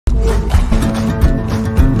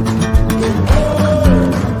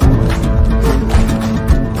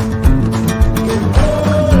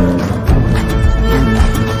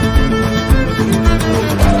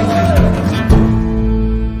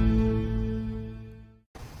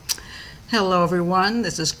Hello everyone,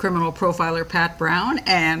 this is criminal profiler Pat Brown,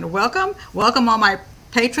 and welcome all my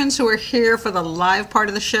patrons who are here for the live part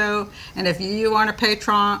of the show. And if you aren't a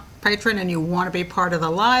patron and you want to be part of the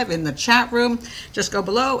live in the chat room, just go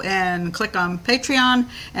below and click on Patreon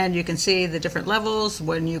and you can see the different levels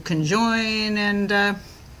when you can join and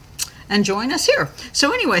join us here.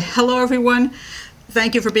 So anyway, hello everyone.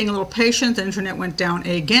 Thank you for being a little patient. The internet went down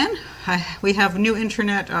again. We have new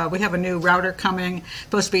internet. We have a new router coming,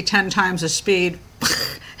 supposed to be 10 times the speed.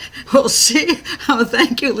 We'll see. Oh,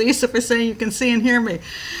 thank you, Lisa, for saying you can see and hear me.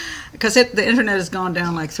 Because the internet has gone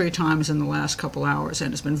down like 3 times in the last couple hours,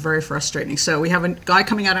 and it's been very frustrating. So we have a guy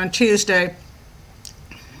coming out on Tuesday.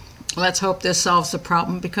 Let's hope this solves the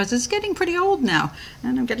problem because it's getting pretty old now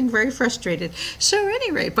and I'm getting very frustrated. So at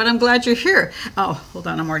any rate, but I'm glad you're here. Oh, hold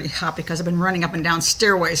on, I'm already hot because I've been running up and down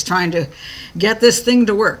stairways trying to get this thing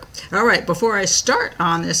to work. All right, before I start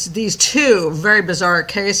on these two very bizarre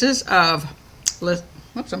cases of,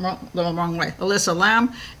 whoops, I'm a little wrong way, Elisa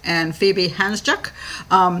Lam and Phoebe Handsjuk,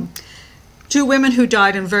 two women who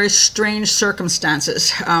died in very strange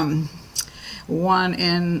circumstances. One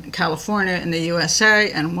in California in the USA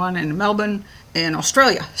and one in Melbourne in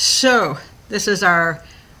Australia. So this is our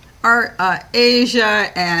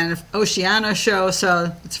Asia and Oceania show.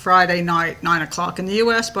 So it's Friday night, 9 o'clock in the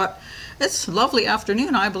US, but it's a lovely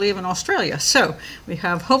afternoon, I believe, in Australia. So we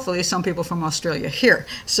have hopefully some people from Australia here.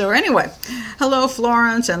 So anyway, hello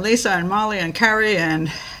Florence and Lisa and Molly and Carrie and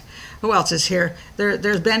who else is here?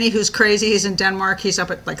 There's Benny, who's crazy. He's in Denmark. He's up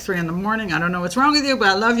at like 3 in the morning. I don't know what's wrong with you, but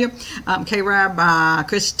I love you. K-Rab,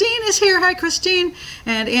 Christine is here. Hi, Christine.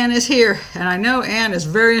 And Ann is here. And I know Ann is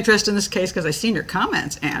very interested in this case because I've seen your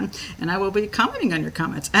comments, Ann. And I will be commenting on your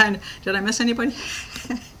comments. And did I miss anybody?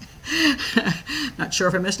 Not sure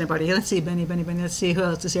if I missed anybody. Let's see, Benny. Let's see who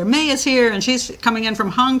else is here. May is here, and she's coming in from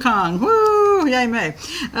Hong Kong. Woo! Yay, May.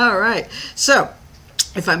 All right. So,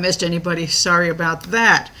 if I missed anybody, sorry about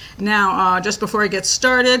that. Now, just before I get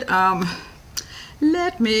started,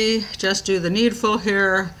 let me just do the needful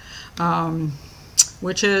here,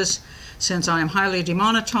 which is, since I am highly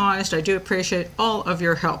demonetized, I do appreciate all of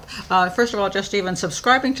your help. First of all, just even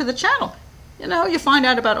subscribing to the channel. You know, you find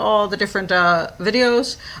out about all the different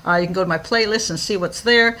videos. You can go to my playlist and see what's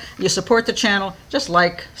there. You support the channel, just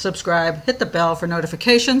like, subscribe, hit the bell for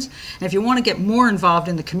notifications. And if you want to get more involved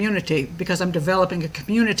in the community, because I'm developing a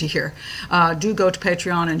community here, do go to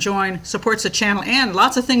Patreon and join. Supports the channel and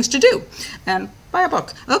lots of things to do. And buy a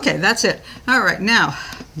book. Okay, that's it. All right, now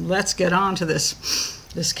let's get on to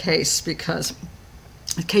this case because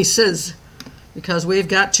we've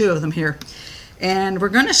got 2 of them here. And we're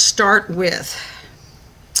going to start with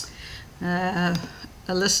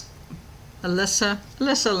Elisa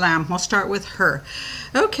Lam. We'll start with her.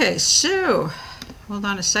 Okay, so hold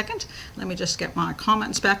on a second. Let me just get my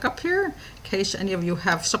comments back up here in case any of you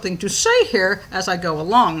have something to say here as I go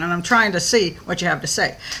along. And I'm trying to see what you have to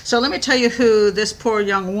say. So let me tell you who this poor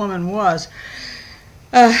young woman was.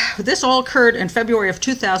 This all occurred in February of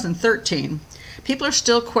 2013. People are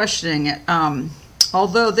still questioning it.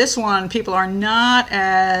 Although this one, people are not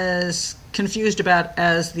as confused about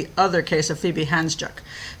as the other case of Phoebe Handsjuk.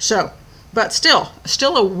 So, but still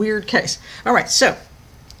a weird case. All right, so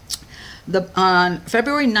on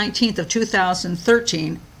February 19th of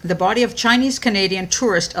 2013, the body of Chinese-Canadian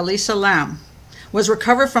tourist Elisa Lam was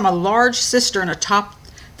recovered from a large cistern atop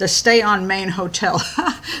the Stay on Main Hotel.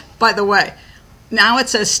 By the way, now it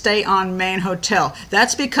says Stay on Main Hotel.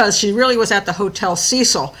 That's because she really was at the Hotel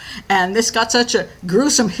Cecil. And this got such a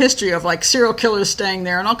gruesome history of like serial killers staying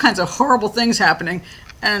there and all kinds of horrible things happening.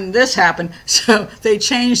 And this happened. So they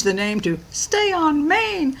changed the name to Stay on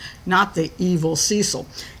Main, not the evil Cecil,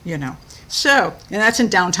 you know. So, and that's in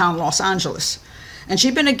downtown Los Angeles. And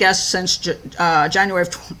she'd been a guest since January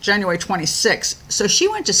 26th. So she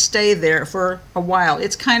went to stay there for a while.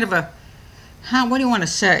 It's kind of a, what do you want to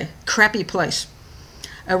say? Crappy place.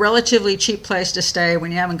 A relatively cheap place to stay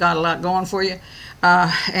when you haven't got a lot going for you.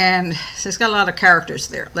 And it's got a lot of characters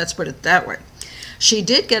there. Let's put it that way. She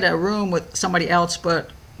did get a room with somebody else,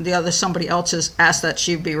 but the other somebody else has asked that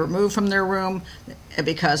she be removed from their room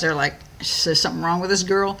because they're like, there's something wrong with this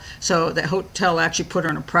girl. So the hotel actually put her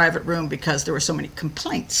in a private room because there were so many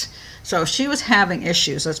complaints. So she was having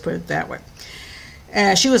issues, let's put it that way.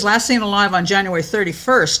 She was last seen alive on January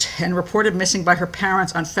 31st and reported missing by her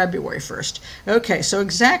parents on February 1st. Okay, so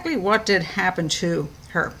exactly what did happen to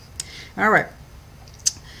her? All right.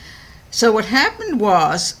 So what happened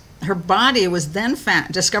was her body was then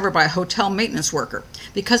discovered by a hotel maintenance worker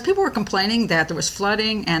because people were complaining that there was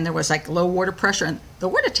flooding and there was like low water pressure and the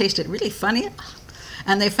water tasted really funny.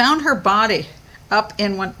 And they found her body up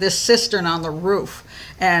in this cistern on the roof.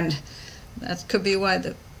 And that could be why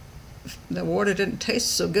the water didn't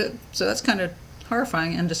taste so good. So that's kind of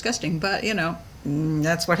horrifying and disgusting, but you know,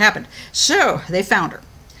 that's what happened. So they found her,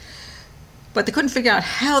 but they couldn't figure out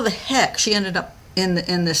how the heck she ended up in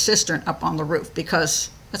the cistern up on the roof, because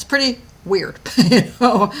that's pretty weird. You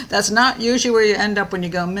know, that's not usually where you end up when you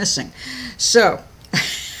go missing. So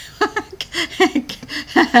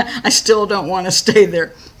I still don't want to stay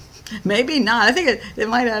there. Maybe not. I think it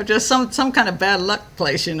might have just some kind of bad luck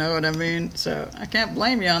place, you know what I mean? So I can't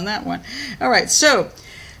blame you on that one. All right, so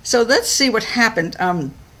let's see what happened.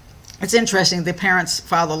 It's interesting. The parents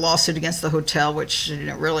filed a lawsuit against the hotel, which, you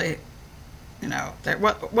know, really, you know, it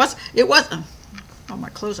was. Oh, my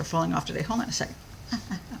clothes are falling off today. Hold on a second.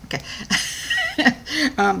 Okay.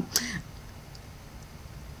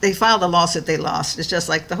 They filed a lawsuit. They lost. It's just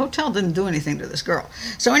like the hotel didn't do anything to this girl.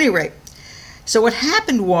 So anyway. So what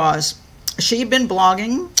happened was, she had been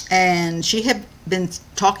blogging, and she had been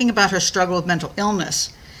talking about her struggle with mental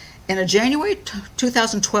illness. In a January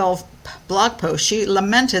 2012 blog post, she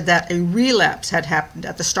lamented that a relapse had happened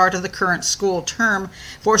at the start of the current school term,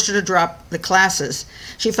 forced her to drop the classes.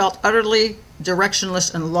 She felt utterly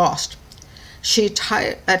directionless and lost. She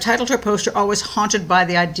titled her post, "You're always haunted by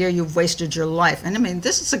the idea you've wasted your life." And I mean,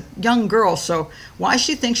 this is a young girl, so why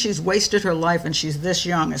she thinks she's wasted her life and she's this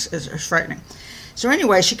young is frightening. So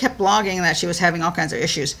anyway, she kept blogging that she was having all kinds of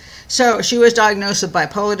issues. So she was diagnosed with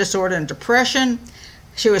bipolar disorder and depression.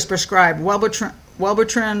 She was prescribed Wellbutrin,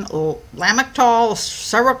 Lamictal,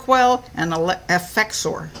 Seroquel, and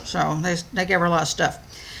Effexor. So they gave her a lot of stuff.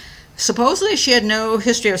 Supposedly, she had no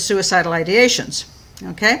history of suicidal ideations.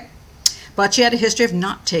 Okay? But she had a history of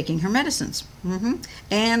not taking her medicines,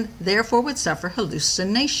 and therefore would suffer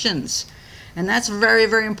hallucinations. And that's very,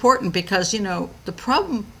 very important, because, you know, the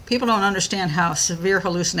problem, people don't understand how severe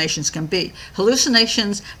hallucinations can be.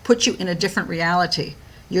 Hallucinations put you in a different reality.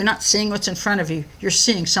 You're not seeing what's in front of you. You're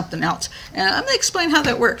seeing something else. And I'm going to explain how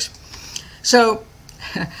that works. So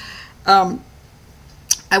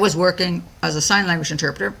I was working as a sign language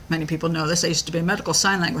interpreter. Many people know this. I used to be a medical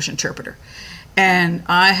sign language interpreter. And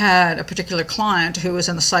I had a particular client who was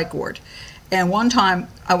in the psych ward. And one time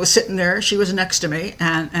I was sitting there, she was next to me,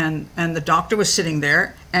 and the doctor was sitting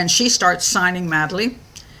there, and she starts signing madly.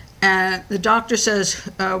 And the doctor says,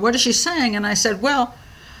 "What is she saying?" And I said, "Well,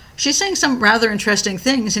 she's saying some rather interesting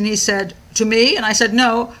things." And he said, "To me?" And I said,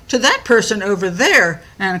 "No, to that person over there."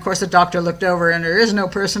 And of course the doctor looked over, and there is no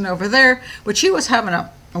person over there, but she was having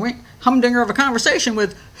a humdinger of a conversation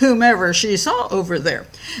with whomever she saw over there.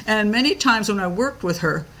 And many times when I worked with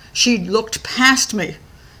her, she looked past me.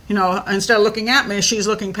 You know, instead of looking at me, she's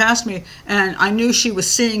looking past me, and I knew she was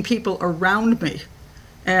seeing people around me.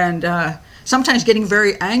 And sometimes getting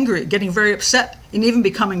very angry, getting very upset, and even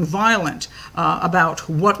becoming violent about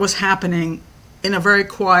what was happening in a very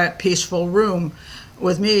quiet, peaceful room,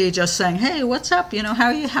 with me just saying, "Hey, what's up? You know,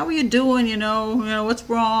 how are you doing? You know, what's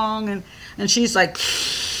wrong?" And she's like,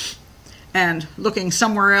 and looking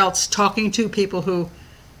somewhere else, talking to people who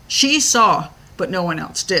she saw, but no one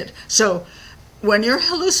else did. So when you're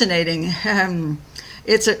hallucinating,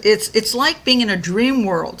 it's like being in a dream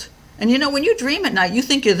world. And you know, when you dream at night, you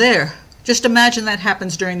think you're there. Just imagine that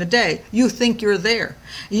happens during the day. You think you're there.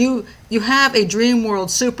 You have a dream world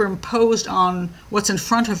superimposed on what's in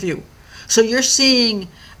front of you. So you're seeing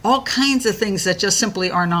all kinds of things that just simply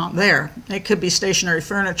are not there. It could be stationary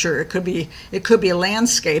furniture, it could be a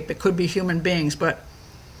landscape, it could be human beings, but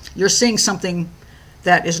you're seeing something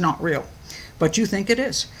that is not real, but you think it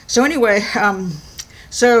is. So anyway,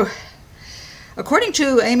 so according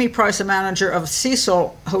to Amy Price, the manager of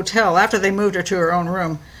Cecil Hotel, after they moved her to her own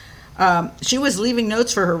room, she was leaving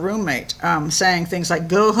notes for her roommate, saying things like,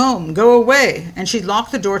 "Go home, go away," and she'd lock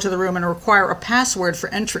the door to the room and require a password for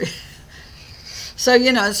entry. So,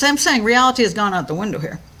 you know, as I'm saying, reality has gone out the window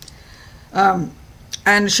here.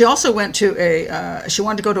 And she also went to she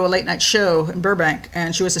wanted to go to a late night show in Burbank,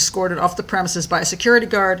 and she was escorted off the premises by a security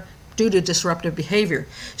guard due to disruptive behavior.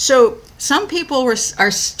 So some people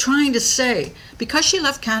are trying to say, because she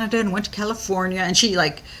left Canada and went to California, and she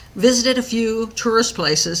like visited a few tourist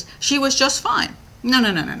places, she was just fine.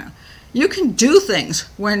 No. You can do things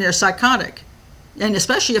when you're psychotic, and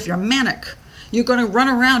especially if you're manic. You're going to run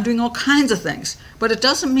around doing all kinds of things, but it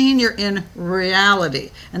doesn't mean you're in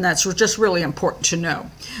reality, and that's just really important to know.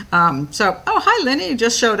 So, oh, hi, Lenny, you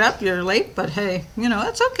just showed up. You're late, but hey, you know,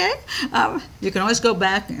 that's okay. You can always go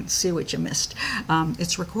back and see what you missed.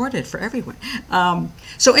 It's recorded for everyone.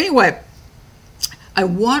 So anyway, I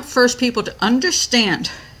want first people to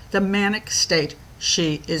understand the manic state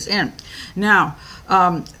she is in. Now,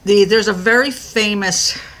 there's a very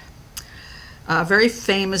famous a very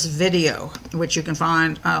famous video, which you can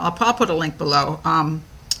find. I'll put a link below,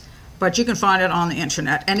 but you can find it on the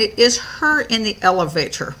internet. And it is her in the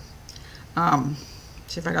elevator.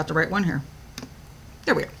 See if I got the right one here.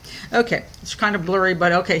 There we are. Okay, it's kind of blurry,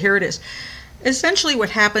 but okay, here it is. Essentially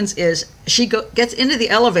what happens is she gets into the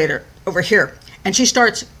elevator over here, and she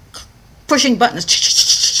starts pushing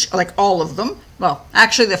buttons, like all of them. Well,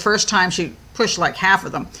 actually the first time she pushed like half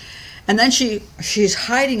of them. And then she's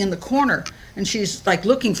hiding in the corner, and she's like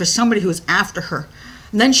looking for somebody who's after her.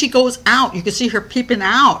 And then she goes out. You can see her peeping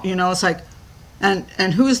out, you know, it's like,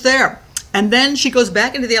 and who's there? And then she goes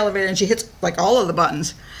back into the elevator, and she hits like all of the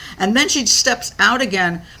buttons. And then she steps out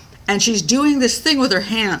again, and she's doing this thing with her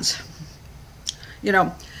hands. You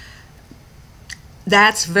know,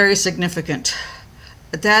 that's very significant.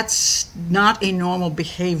 That's not a normal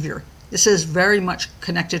behavior. This is very much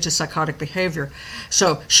connected to psychotic behavior.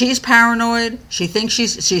 So she's paranoid. She thinks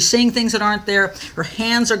she's seeing things that aren't there. Her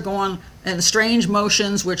hands are going in strange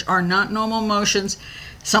motions, which are not normal motions.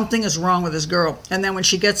 Something is wrong with this girl. And then when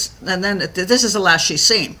she gets, and then this is the last she's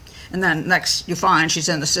seen. And then next you find she's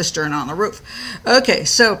in the cistern on the roof. Okay,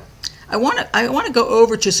 so I want to go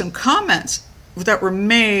over to some comments that were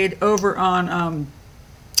made over on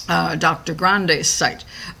Dr. Grande's site,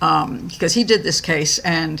 because he did this case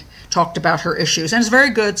and talked about her issues, and it's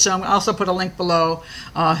very good. So I'll also put a link below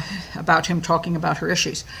about him talking about her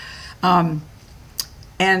issues.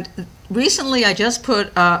 And recently I just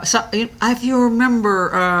put, if you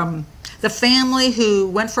remember, the family who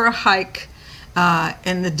went for a hike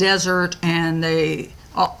in the desert, and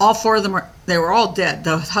all four of them they were all dead.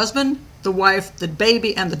 The husband, the wife, the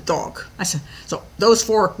baby, and the dog. I said, so those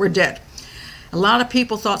four were dead. A lot of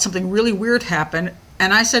people thought something really weird happened,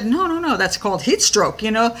 and I said, no, that's called heat stroke.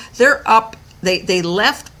 You know, they're up, they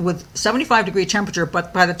left with 75-degree temperature,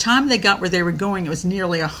 but by the time they got where they were going, it was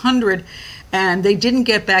nearly 100, and they didn't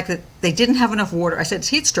get back, they didn't have enough water. I said, it's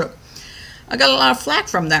heat stroke. I got a lot of flack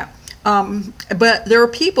from that. But there are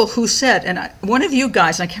people who said, and one of you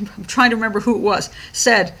guys, I'm trying to remember who it was,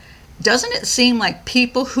 said, doesn't it seem like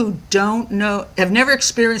people who don't know, have never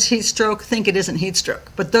experienced heat stroke, think it isn't heat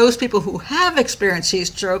stroke? But those people who have experienced heat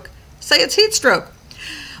stroke say it's heat stroke.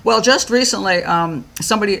 Well, just recently,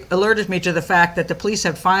 somebody alerted me to the fact that the police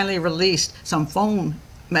had finally released some phone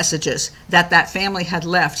messages that family had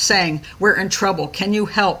left saying, we're in trouble, can you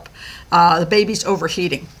help? The baby's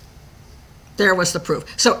overheating. There was the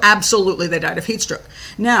proof. So absolutely they died of heat stroke.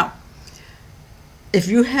 Now, if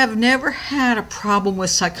you have never had a problem with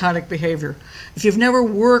psychotic behavior, if you've never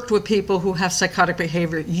worked with people who have psychotic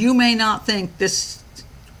behavior, you may not think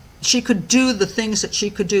she could do the things that she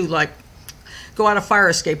could do, like go out a fire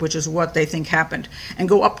escape, which is what they think happened, and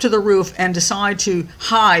go up to the roof and decide to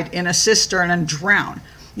hide in a cistern and drown.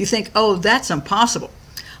 You think, oh, that's impossible.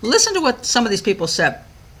 Listen to what some of these people said.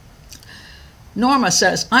 Norma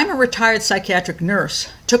says, I'm a retired psychiatric nurse,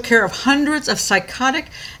 took care of hundreds of psychotic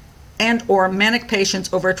and or manic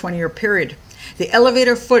patients over a 20-year period. The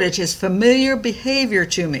elevator footage is familiar behavior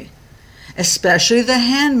to me, especially the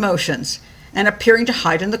hand motions and appearing to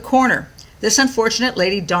hide in the corner. This unfortunate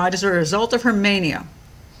lady died as a result of her mania.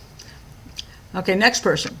 Okay, next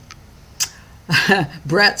person.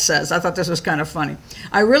 Brett says, I thought this was kind of funny.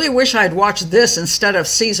 I really wish I'd watched this instead of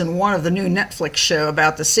season 1 of the new Netflix show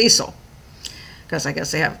about the Cecil. Because I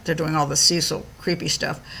guess they're doing all the Cecil creepy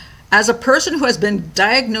stuff. As a person who has been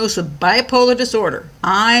diagnosed with bipolar disorder,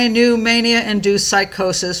 I knew mania-induced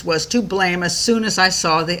psychosis was to blame as soon as I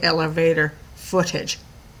saw the elevator footage.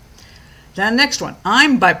 Then next one,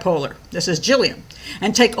 I'm bipolar. This is Jillian.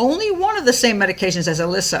 And take only one of the same medications as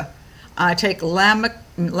Elisa. I take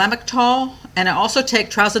Lamictal, and I also take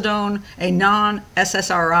trazodone, a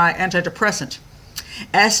non-SSRI antidepressant.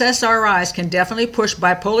 SSRIs can definitely push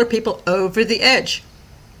bipolar people over the edge.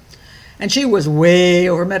 And she was way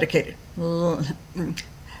over-medicated.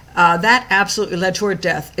 That absolutely led to her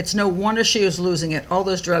death. It's no wonder she was losing it. All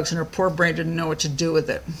those drugs, and her poor brain didn't know what to do with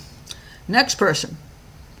it. Next person.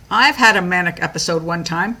 I've had a manic episode one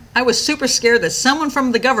time. I was super scared that someone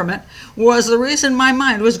from the government was the reason my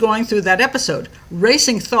mind was going through that episode.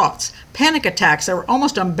 Racing thoughts, panic attacks that were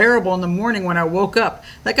almost unbearable in the morning when I woke up.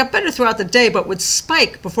 That got better throughout the day, but would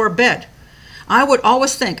spike before bed. I would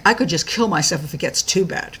always think I could just kill myself if it gets too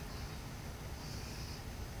bad.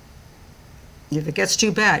 If it gets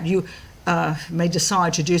too bad, you may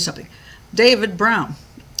decide to do something. David Brown.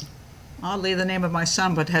 Oddly, the name of my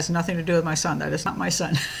son, but it has nothing to do with my son. That is not my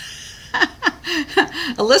son.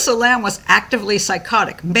 Elisa Lam was actively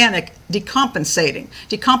psychotic, manic, decompensating.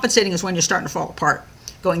 Decompensating is when you're starting to fall apart,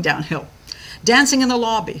 going downhill. Dancing in the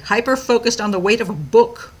lobby, hyper-focused on the weight of a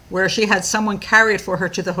book where she had someone carry it for her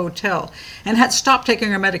to the hotel and had stopped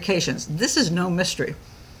taking her medications. This is no mystery.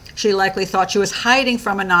 She likely thought she was hiding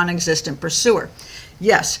from a non-existent pursuer.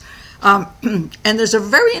 Yes. And there's a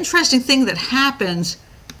very interesting thing that happens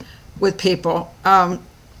with people. Anne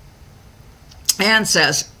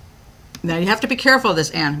says, now you have to be careful of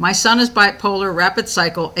this, Anne. My son is bipolar, rapid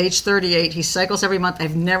cycle, age 38. He cycles every month.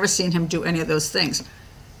 I've never seen him do any of those things.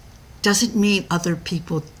 Doesn't mean other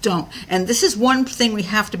people don't. And this is one thing we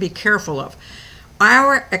have to be careful of.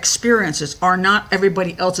 Our experiences are not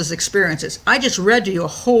everybody else's experiences. I just read to you a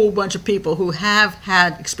whole bunch of people who have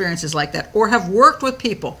had experiences like that or have worked with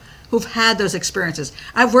people who've had those experiences.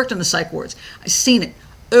 I've worked in the psych wards. I've seen it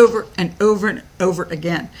over and over and over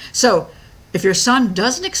again. So if your son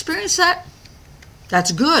doesn't experience that,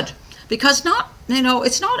 that's good, because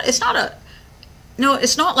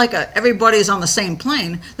it's not like everybody's on the same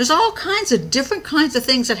plane. There's all kinds of different kinds of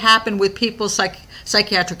things that happen with people's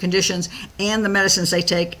psychiatric conditions and the medicines they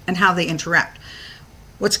take and how they interact.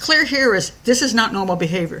 What's clear here is this is not normal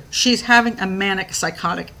behavior. She's having a manic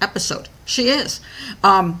psychotic episode. She is.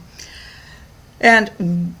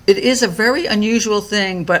 And it is a very unusual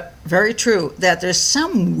thing, but very true, that there's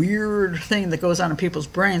some weird thing that goes on in people's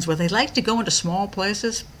brains where they like to go into small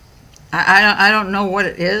places. I don't know what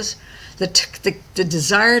it is. The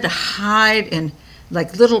desire to hide in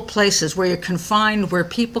like little places where you're confined, where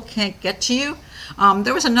people can't get to you.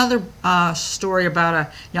 There was another story about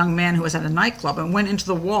a young man who was at a nightclub and went into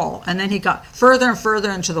the wall, and then he got further and further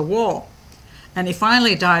into the wall, and he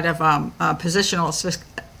finally died of positional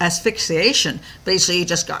asphyxiation. Basically, he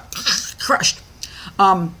just got crushed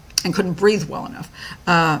and couldn't breathe well enough.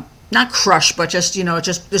 Not crushed, but just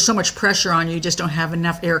there's so much pressure on you, you just don't have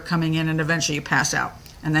enough air coming in, and eventually you pass out,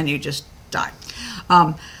 and then you just die.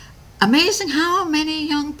 Amazing how many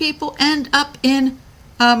young people end up in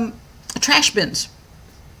trash bins,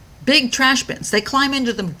 big trash bins. They climb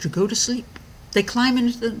into them to go to sleep. They climb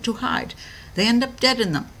into them to hide. They end up dead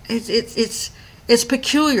in them. It's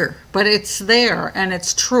peculiar, but it's there and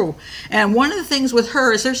it's true. And one of the things with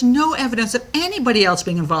her is there's no evidence of anybody else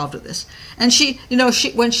being involved with this. And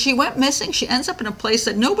when she went missing, she ends up in a place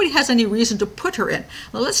that nobody has any reason to put her in.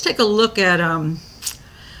 Well, let's take a look at.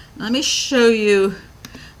 Let me show you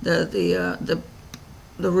the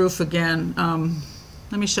roof again.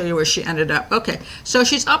 Let me show you where she ended up. Okay, so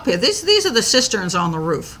she's up here. These are the cisterns on the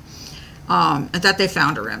roof that they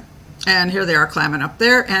found her in, and here they are climbing up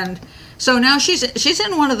there. And so now she's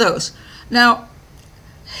in one of those. Now,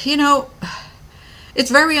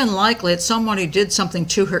 it's very unlikely that somebody did something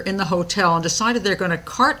to her in the hotel and decided they're going to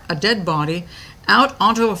cart a dead body out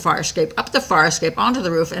onto a fire escape, up the fire escape, onto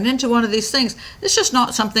the roof, and into one of these things. It's just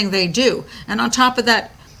not something they do. And on top of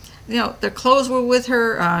that, their clothes were with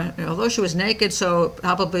her, although she was naked, so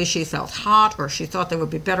probably she felt hot, or she thought they would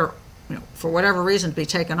be better, for whatever reason, to be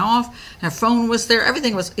taken off. Her phone was there.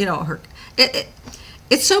 Everything was,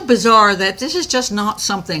 it's so bizarre that this is just not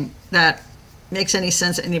something that makes any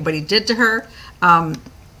sense that anybody did to her. And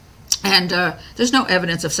there's no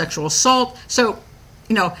evidence of sexual assault. So,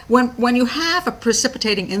 when you have a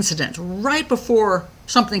precipitating incident right before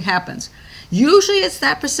something happens, usually it's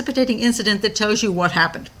that precipitating incident that tells you what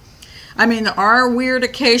happened. I mean, there are weird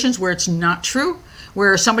occasions where it's not true,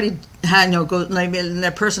 where somebody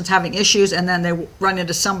that person's having issues, and then they run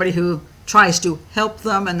into somebody who tries to help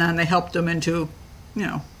them, and then they help them into,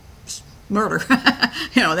 murder.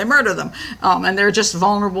 They murder them, and they're just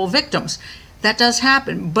vulnerable victims. That does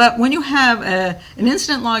happen. But when you have an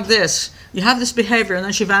incident like this, you have this behavior, and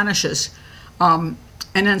then she vanishes, and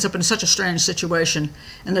ends up in such a strange situation,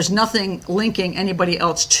 and there's nothing linking anybody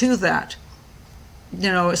else to that.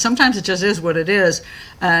 Sometimes it just is what it is,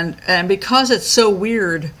 and because it's so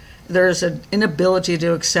weird, there's an inability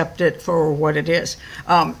to accept it for what it is.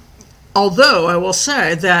 Although I will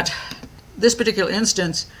say that this particular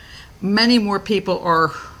instance, many more people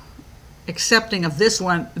are accepting of this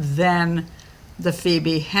one than the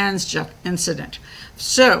Phoebe Handsjuk incident.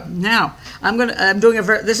 So now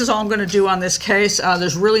this is all I'm going to do on this case.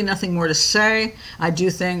 There's really nothing more to say. I do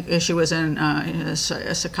think she was in a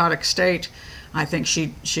psychotic state. I think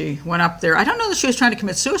she went up there. I don't know that she was trying to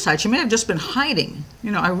commit suicide. She may have just been hiding.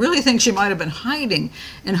 I really think she might have been hiding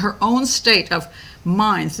in her own state of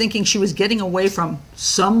mind, thinking she was getting away from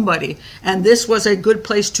somebody, and this was a good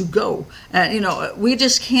place to go. We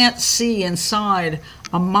just can't see inside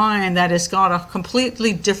a mind that has got a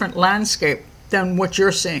completely different landscape than what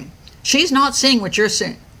you're seeing. She's not seeing what you're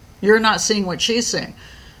seeing. You're not seeing what she's seeing.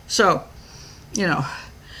 So,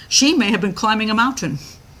 she may have been climbing a mountain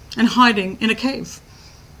and hiding in a cave,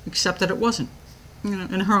 except that it wasn't,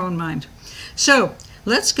 in her own mind. So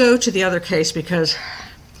let's go to the other case, because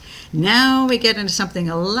Now we get into something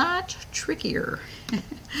a lot trickier.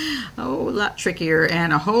 A whole lot trickier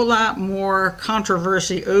and a whole lot more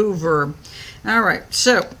controversy over. All right,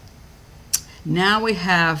 so now we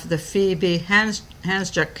have the Phoebe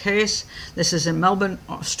Handsjuk case. This is in Melbourne,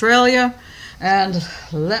 Australia. And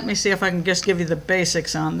let me see if I can just give you the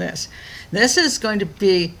basics on this. This is going to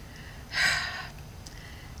be,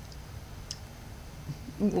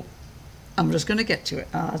 I'm just going to get to it.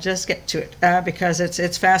 I'll just get to it because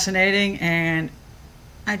it's fascinating. And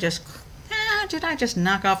I just, did I just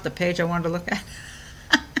knock off the page I wanted to look at?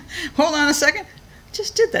 Hold on a second. I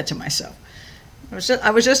just did that to myself.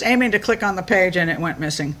 I was just aiming to click on the page and it went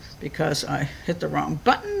missing because I hit the wrong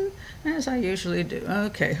button, as I usually do.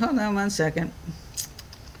 Okay, hold on one second.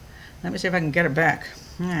 Let me see if I can get it back.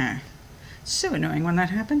 So annoying when that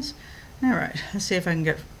happens. All right, let's see if I can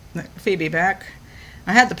get Phoebe back.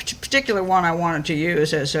 I had the particular one I wanted to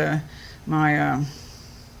use as my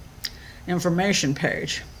information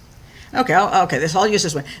page. Okay, I'll use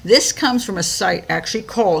this one. This comes from a site actually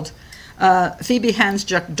called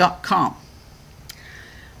phoebehandsjuk.com.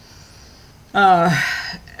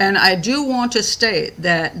 And I do want to state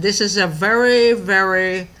that this is a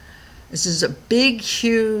this is a big,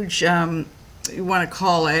 huge, you want to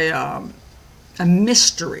call a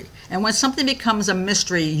mystery. And when something becomes a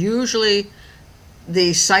mystery, usually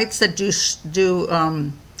the sites that do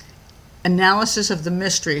analysis of the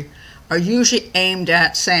mystery are usually aimed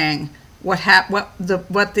at saying what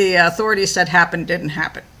the authorities said happened didn't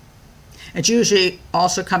happen. It's usually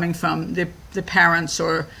also coming from the parents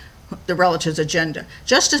or the relative's agenda.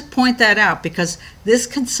 Just to point that out, because this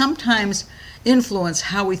can sometimes influence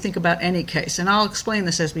how we think about any case, and I'll explain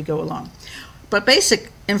this as we go along. But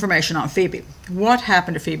basic information on Phoebe. What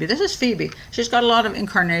happened to Phoebe? This is Phoebe. She's got a lot of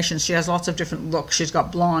incarnations. She has lots of different looks. She's got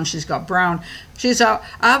blonde. She's got brown. She's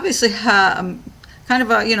obviously kind of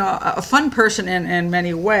a fun person in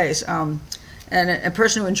many ways, and a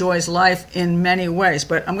person who enjoys life in many ways.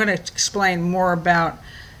 But I'm going to explain more about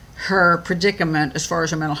her predicament as far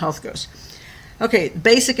as her mental health goes. Okay,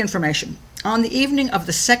 basic information. On the evening of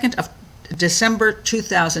the 2nd of December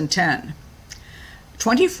 2010,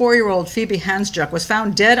 24-year-old Phoebe Handsjuk was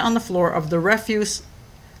found dead on the floor of the refuse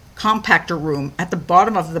compactor room at the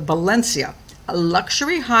bottom of the Valencia, a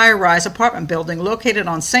luxury high-rise apartment building located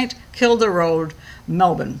on St. Kilda Road,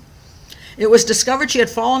 Melbourne. It was discovered she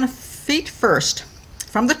had fallen feet first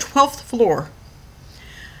from the 12th floor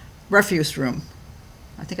refuse room,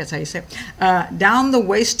 I think that's how you say it, down the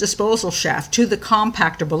waste disposal shaft to the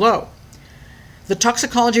compactor below. The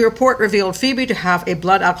toxicology report revealed Phoebe to have a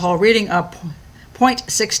blood alcohol reading of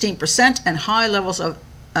 0.16% and high levels of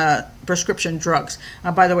prescription drugs.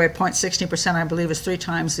 By the way, 0.16% I believe is 3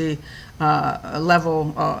 times the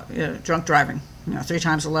level drunk driving. 3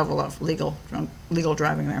 times the level of legal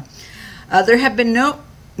driving there. There have been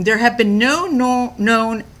no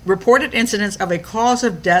known reported incidents of a cause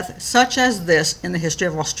of death such as this in the history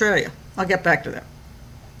of Australia. I'll get back to that.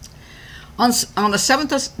 On the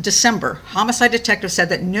 7th of December, homicide detectives said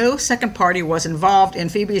that no second party was involved in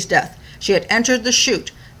Phoebe's death. She had entered the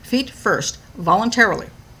chute, feet first, voluntarily.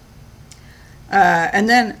 And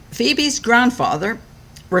then Phoebe's grandfather,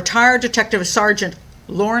 retired Detective Sergeant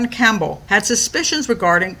Lorne Campbell, had suspicions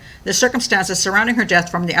regarding the circumstances surrounding her death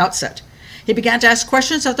from the outset. He began to ask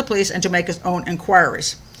questions of the police and to make his own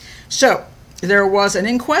inquiries. So there was an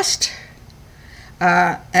inquest,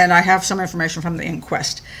 and I have some information from the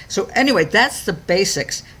inquest. So anyway, that's the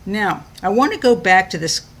basics. Now, I want to go back to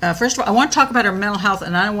this. First of all, I want to talk about her mental health,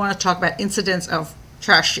 and I want to talk about incidents of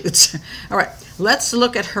trash chutes. All right, let's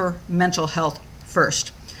look at her mental health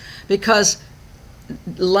first. Because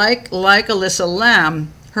like Elisa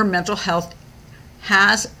Lam, her mental health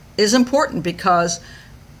is important because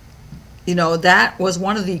that was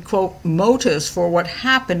one of the, quote, motives for what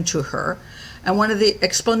happened to her and one of the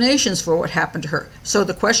explanations for what happened to her. So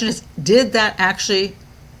the question is, did that actually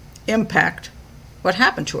impact what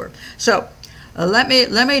happened to her? So let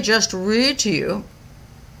me just read to you.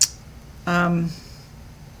 Hold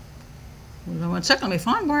on 1 second. Let me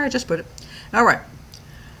find where I just put it. All right,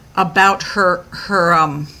 about her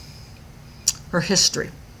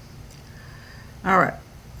history. All right,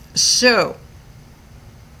 so.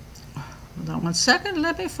 Hold on 1 second,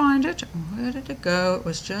 let me find it. Where did it go? It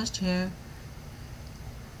was just here.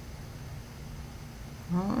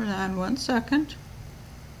 Hold on 1 second.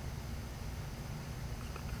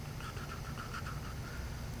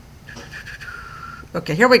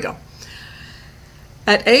 Okay, here we go.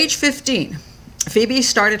 At age 15, Phoebe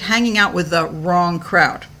started hanging out with the wrong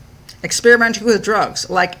crowd, experimenting with drugs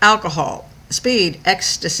like alcohol, speed,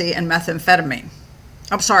 ecstasy, and methamphetamine.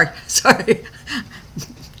 I'm sorry.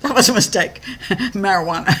 That was a mistake.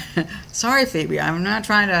 Marijuana. Sorry, Phoebe. I'm not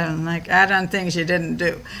trying to add on things you didn't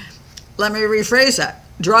do. Let me rephrase that.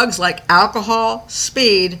 Drugs like alcohol,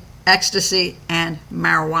 speed, ecstasy, and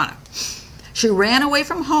marijuana. She ran away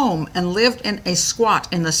from home and lived in a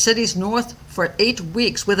squat in the city's north for 8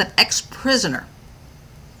 weeks with an ex-prisoner,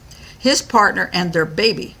 his partner, and their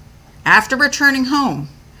baby. After returning home,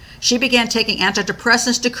 she began taking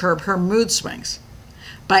antidepressants to curb her mood swings.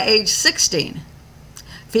 By age 16,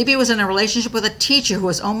 Phoebe was in a relationship with a teacher who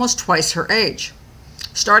was almost twice her age,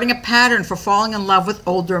 starting a pattern for falling in love with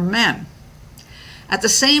older men. At the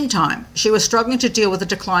same time, she was struggling to deal with the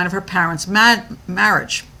decline of her parents'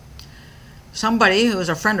 marriage. Somebody who was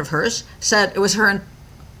a friend of hers said it was her,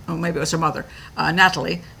 oh, maybe it was her mother,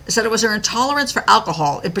 Natalie, said it was her intolerance for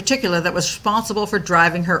alcohol in particular that was responsible for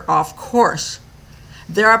driving her off course.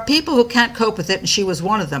 There are people who can't cope with it, and she was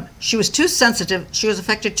one of them. She was too sensitive, she was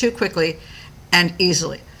affected too quickly and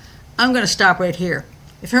easily. I'm going to stop right here.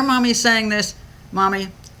 If her mommy is saying this, Mommy,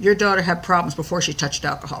 your daughter had problems before she touched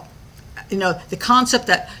alcohol. You know, the concept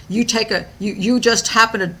that you just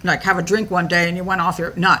happen to have a drink one day and you went off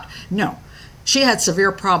your nut. No. She had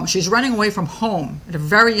severe problems. She's running away from home at a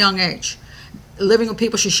very young age, living with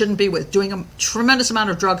people she shouldn't be with, doing a tremendous amount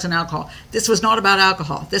of drugs and alcohol. This was not about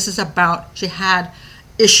alcohol. This is about, she had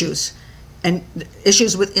issues, and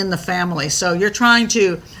issues within the family. So you're trying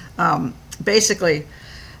to basically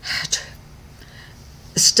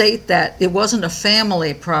state that it wasn't a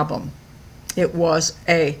family problem. It was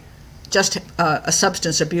just a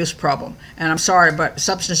substance abuse problem. And I'm sorry, but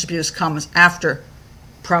substance abuse comes after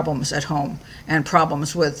problems at home and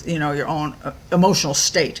problems with, you know, your own emotional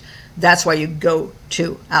state. That's why you go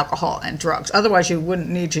to alcohol and drugs. Otherwise, you wouldn't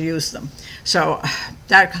need to use them. So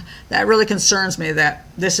that really concerns me that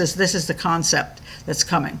this is the concept that's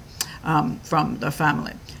coming from the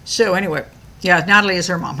family. So anyway, yeah, Natalie is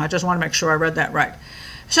her mom. I just want to make sure I read that right.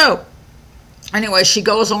 So anyway, she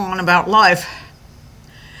goes on about life,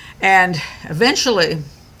 and eventually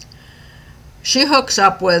she hooks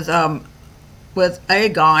up with a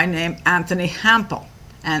guy named Anthony Hampel,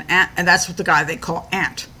 and that's what the guy they call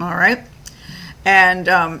Ant, all right? And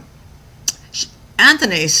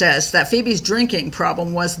Anthony says that Phoebe's drinking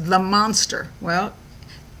problem was the monster. Well,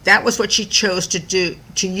 that was what she chose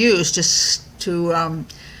to use to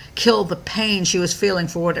kill the pain she was feeling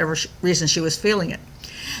for whatever reason she was feeling it.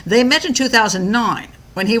 They met in 2009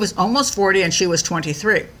 when he was almost 40 and she was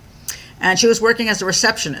 23, and she was working as a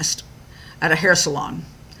receptionist at a hair salon.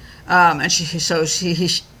 And he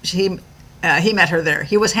met her there.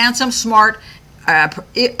 He was handsome, smart,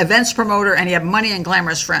 events promoter, and he had money and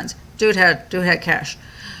glamorous friends. Dude had cash.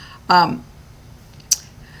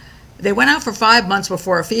 They went out for 5 months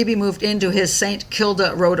before Phoebe moved into his St.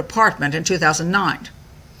 Kilda Road apartment in 2009.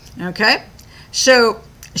 Okay, so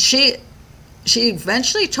she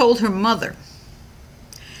eventually told her mother.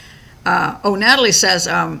 Natalie says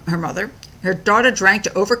her mother. Her daughter drank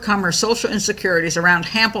to overcome her social insecurities around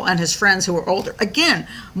Hampel and his friends who were older. Again,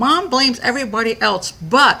 mom blames everybody else,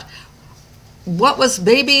 but what was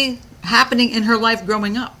baby happening in her life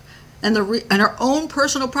growing up? And her own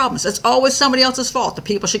personal problems. It's always somebody else's fault. The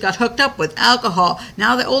people she got hooked up with, alcohol,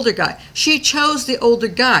 now the older guy. She chose the older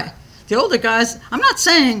guy. The older guys, I'm not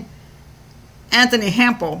saying Anthony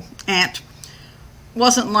Hampel, Ant,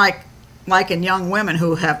 wasn't liking young women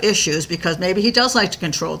who have issues, because maybe he does like to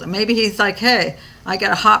control them. Maybe he's like, hey, I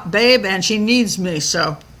got a hot babe and she needs me.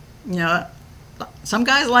 So, you know, some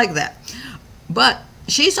guys like that. But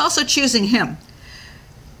she's also choosing him.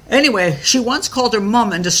 Anyway, she once called her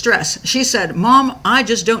mom in distress. She said, Mom, I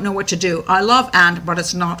just don't know what to do. I love Ant, but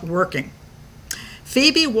it's not working.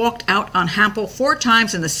 Phoebe walked out on Hampel 4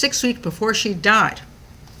 times in the 6 weeks before she died.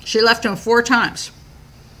 She left him 4 times,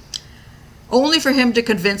 only for him to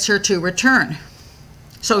convince her to return.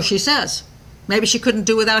 So she says. Maybe she couldn't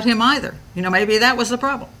do without him either. You know, maybe that was the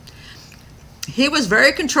problem. He was a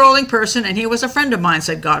very controlling person, and he was a friend of mine,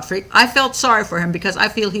 said Godfrey. I felt sorry for him because I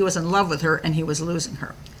feel he was in love with her and he was losing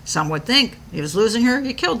her. Some would think he was losing her,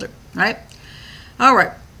 he killed her, right? All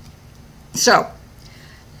right. So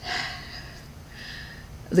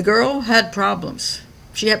the girl had problems.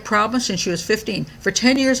 She had problems since she was 15. For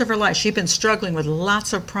 10 years of her life, she'd been struggling with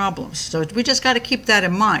lots of problems. So we just got to keep that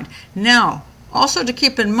in mind. Now, also to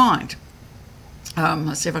keep in mind,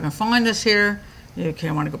 let's see if I can find this here. Okay,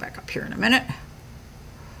 I want to go back up here in a minute.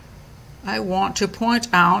 I want to point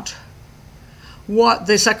out what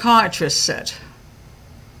the psychiatrist said.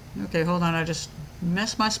 Okay, hold on. I just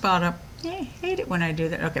messed my spot up. I hate it when I do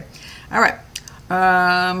that. Okay. All right.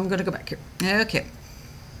 I'm going to go back here. Okay.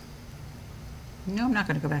 No, I'm not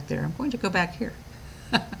going to go back there. I'm going to go back here.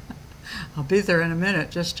 I'll be there in a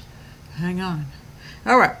minute. Just hang on.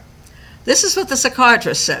 All right. This is what the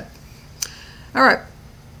psychiatrist said. All right.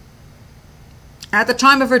 At the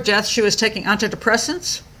time of her death, she was taking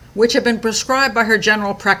antidepressants, which had been prescribed by her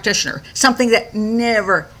general practitioner, something that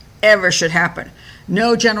never, ever should happen.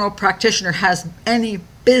 No general practitioner has any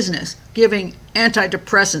business giving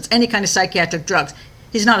antidepressants, any kind of psychiatric drugs.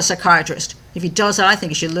 He's not a psychiatrist. If he does that, I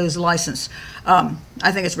think he should lose the license. I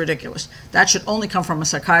think it's ridiculous. That should only come from a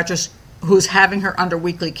psychiatrist who's having her under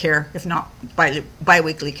weekly care, if not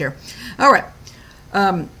bi-weekly care. All right.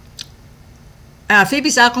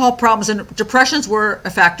 Phoebe's alcohol problems and depressions were a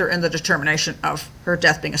factor in the determination of her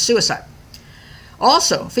death being a suicide.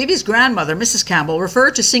 Also, Phoebe's grandmother, Mrs. Campbell,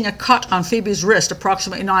 referred to seeing a cut on Phoebe's wrist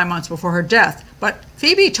approximately 9 months before her death, but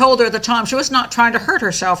Phoebe told her at the time she was not trying to hurt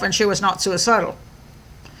herself and she was not suicidal.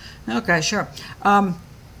 Okay, sure.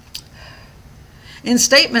 In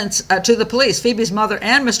statements to the police, Phoebe's mother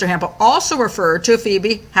and Mr. Campbell also referred to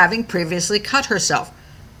Phoebe having previously cut herself.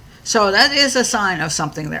 So that is a sign of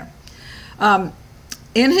something there.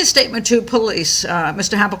 In his statement to police,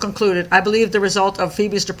 Mr. Campbell concluded, "I believe the result of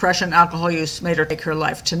Phoebe's depression and alcohol use made her take her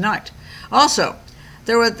life tonight." Also,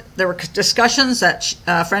 there were discussions that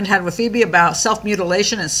a friend had with Phoebe about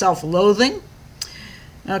self-mutilation and self-loathing.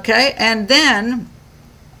 Okay, and then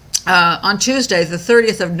on Tuesday, the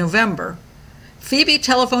 30th of November, Phoebe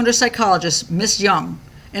telephoned her psychologist, Miss Young,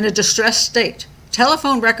 in a distressed state.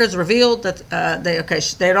 Telephone records revealed that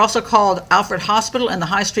they had also called Alfred Hospital and the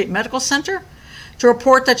High Street Medical Center to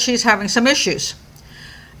report that she's having some issues.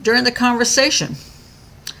 During the conversation,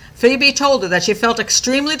 Phoebe told her that she felt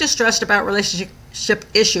extremely distressed about relationship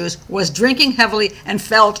issues, was drinking heavily, and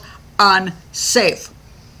felt unsafe.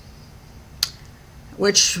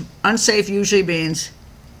 Which unsafe usually means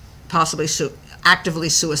possibly actively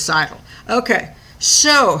suicidal. Okay,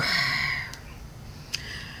 so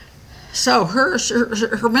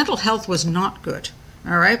her mental health was not good.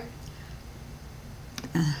 All right.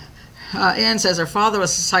 Anne says her father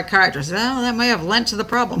was a psychiatrist. Well, that may have lent to the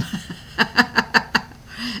problem.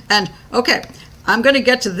 And okay, I'm going to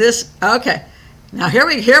get to this. Okay, now here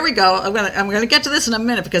we go. I'm going to get to this in a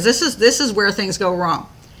minute because this is where things go wrong.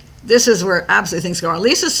 This is where absolutely things go wrong.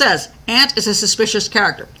 Lisa says Ant is a suspicious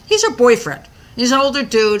character. He's her boyfriend. He's an older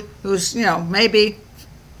dude who's, maybe,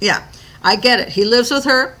 yeah, I get it. He lives with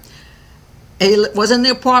her. He was in the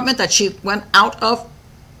apartment that she went out of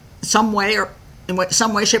some way, or in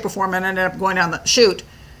some way, shape, or form, and ended up going down the chute.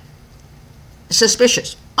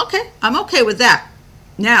 Suspicious. Okay, I'm okay with that.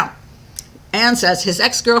 Now, Anne says his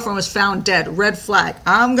ex-girlfriend was found dead. Red flag.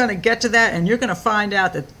 I'm going to get to that, and you're going to find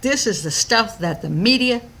out that this is the stuff that the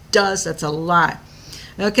media does. That's a lie.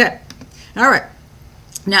 Okay. All right.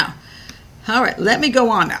 Now, all right, let me go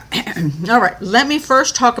on now. All right, let me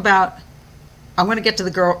first talk about, I'm going to get to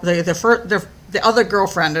the other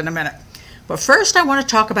girlfriend in a minute. But first I want to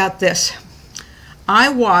talk about this. I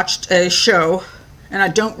watched a show, and I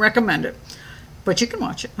don't recommend it, but you can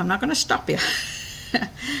watch it. I'm not going to stop you.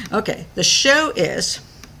 Okay, the show is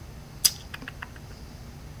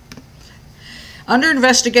Under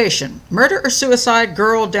Investigation, Murder or Suicide,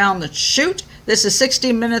 Girl Down the Chute. This is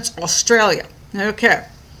 60 Minutes Australia. Okay.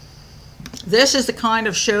 This is the kind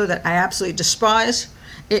of show that I absolutely despise.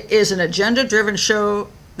 It is an agenda-driven show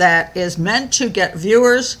that is meant to get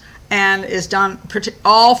viewers and is done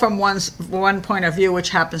all from one point of view, which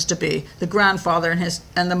happens to be the grandfather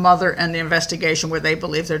and the mother and the investigation where they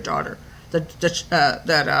believe their daughter,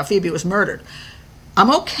 that Phoebe was murdered. I'm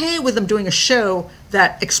okay with them doing a show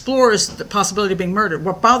that explores the possibility of being murdered.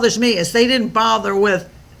 What bothers me is they didn't bother with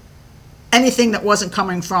anything that wasn't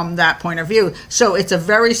coming from that point of view. So it's a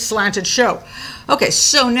very slanted show. Okay,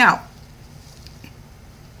 so now,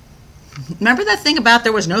 remember that thing about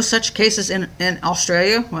there was no such cases in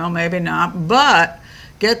Australia? Well, maybe not, but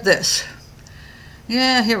get this.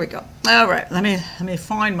 Yeah, here we go. All right, let me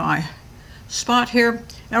find my spot here.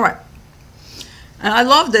 All right. And I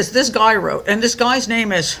love this. This guy wrote, and this guy's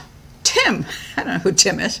name is Tim. I don't know who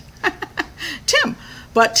Tim is. Tim.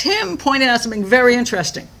 But Tim pointed out something very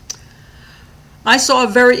interesting. I saw a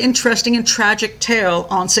very interesting and tragic tale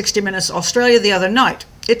on 60 Minutes Australia the other night.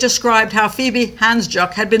 It described how Phoebe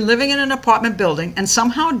Handsjuk had been living in an apartment building and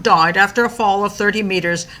somehow died after a fall of 30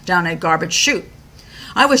 meters down a garbage chute.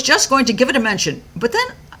 I was just going to give it a mention, but then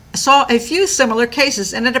I saw a few similar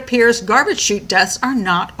cases, and it appears garbage chute deaths are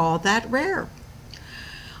not all that rare.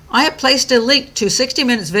 I have placed a link to 60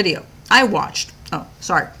 Minutes video I watched.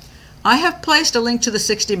 I have placed a link to the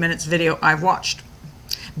 60 Minutes video I've watched.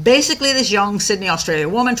 Basically, this young Sydney, Australia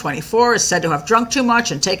woman, 24, is said to have drunk too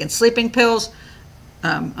much and taken sleeping pills.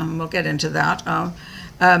 We'll get into that.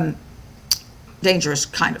 dangerous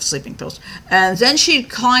kind of sleeping pills. And then she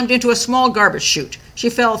climbed into a small garbage chute. She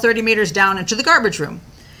fell 30 meters down into the garbage room.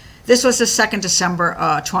 This was the 2nd December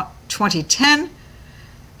 2010.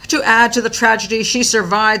 To add to the tragedy, she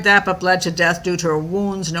survived that but bled to death due to her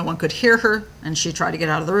wounds. No one could hear her, and she tried to get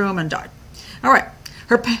out of the room and died. All right.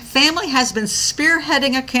 Her family has been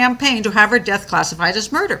spearheading a campaign to have her death classified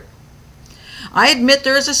as murder. I admit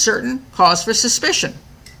there is a certain cause for suspicion.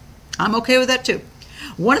 I'm okay with that too.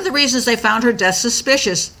 One of the reasons they found her death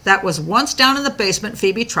suspicious, that was once down in the basement,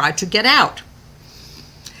 Phoebe tried to get out.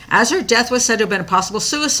 As her death was said to have been a possible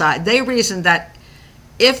suicide, they reasoned that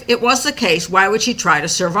if it was the case, why would she try to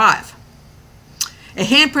survive? A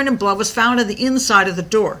handprint and blood was found on the inside of the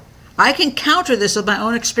door. I can counter this with my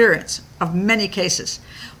own experience of many cases.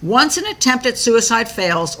 Once an attempt at suicide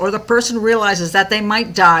fails or the person realizes that they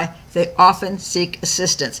might die, they often seek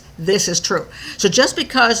assistance. This is true. So just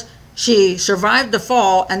because she survived the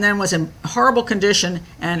fall and then was in horrible condition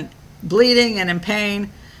and bleeding and in pain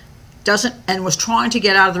and was trying to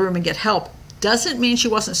get out of the room and get help, doesn't mean she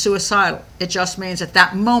wasn't suicidal. It just means at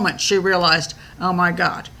that moment she realized, oh my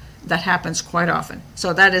God, that happens quite often.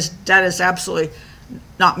 So that is absolutely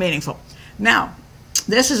not meaningful. Now,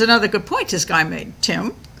 this is another good point this guy made,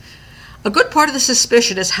 Tim. A good part of the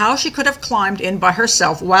suspicion is how she could have climbed in by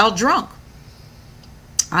herself while drunk.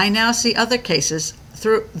 I now see other cases,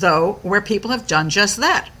 though, where people have done just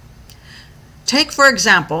that. Take, for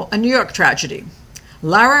example, a New York tragedy.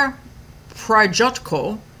 Lara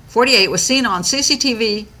Prychodko, 48, was seen on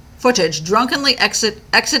CCTV footage drunkenly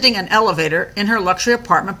exiting an elevator in her luxury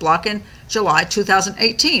apartment block in July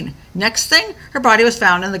 2018. Next thing, her body was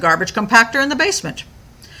found in the garbage compactor in the basement.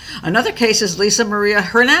 Another case is Lisa Maria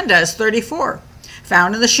Hernandez, 34,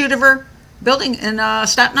 found in the chute of her building in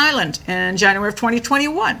Staten Island in January of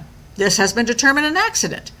 2021. This has been determined an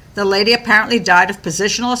accident. The lady apparently died of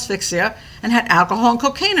positional asphyxia and had alcohol and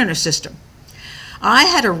cocaine in her system. I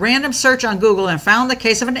had a random search on Google and found the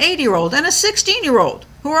case of an 80-year-old and a 16-year-old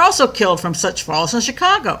who were also killed from such falls in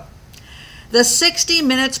Chicago. The 60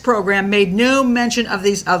 Minutes program made no mention of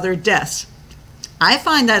these other deaths. I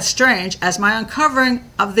find that strange, as my uncovering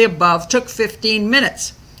of the above took 15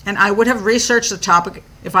 minutes, and I would have researched the topic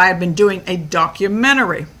if I had been doing a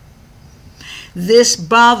documentary. This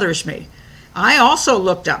bothers me. I also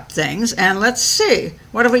looked up things, and let's see,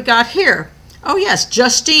 what have we got here? Oh yes,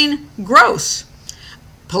 Justine Gross.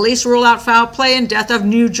 Police rule out foul play and death of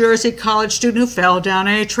New Jersey college student who fell down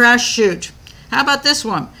a trash chute. How about this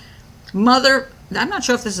one? Mother, I'm not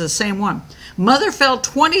sure if this is the same one. Mother fell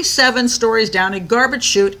 27 stories down a garbage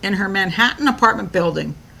chute in her Manhattan apartment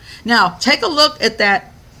building. Now, take a look at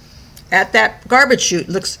that garbage chute. It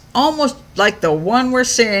looks almost like the one we're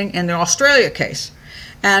seeing in the Australia case.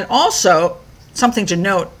 And also, something to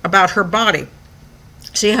note about her body.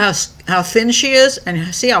 See how thin she is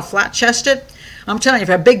and see how flat-chested? I'm telling you, if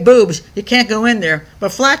you have big boobs, you can't go in there.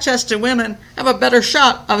 But flat-chested women have a better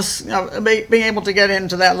shot of being able to get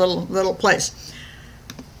into that little place.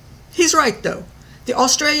 He's right, though. The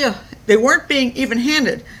Australia, they weren't being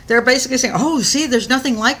even-handed. They're basically saying, oh, see, there's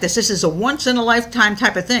nothing like this. This is a once-in-a-lifetime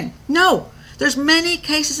type of thing. No, there's many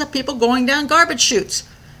cases of people going down garbage chutes.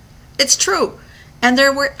 It's true. And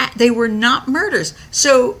they were not murders.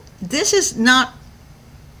 So this is not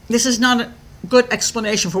a good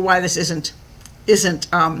explanation for why this isn't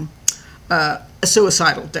a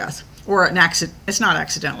suicidal death or an accident. It's not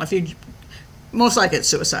accidental. Most likely it's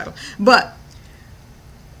suicidal. But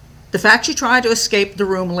the fact she tried to escape the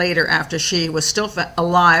room later after she was still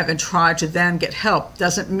alive and tried to then get help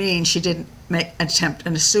doesn't mean she didn't make an attempt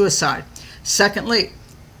at a suicide. Secondly,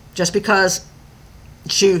 just because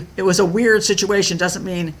it was a weird situation doesn't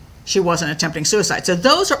mean she wasn't attempting suicide. So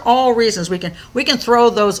those are all reasons we can throw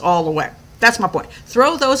those all away. That's my point.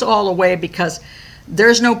 Throw those all away because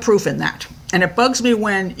there's no proof in that. And it bugs me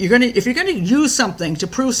when if you're gonna use something to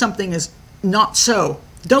prove something is not so,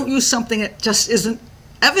 don't use something that just isn't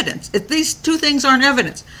evidence. These two things aren't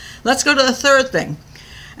evidence. Let's go to the third thing.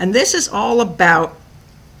 And this is all about,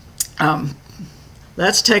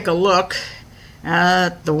 let's take a look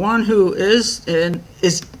at the one who is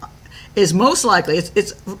most likely,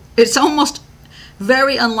 it's almost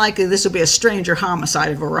very unlikely this would be a stranger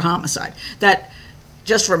homicide or a homicide. That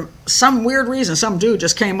just for some weird reason, some dude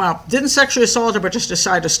just came up, didn't sexually assault her, but just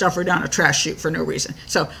decided to stuff her down a trash chute for no reason.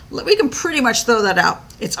 So we can pretty much throw that out.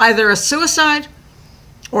 It's either a suicide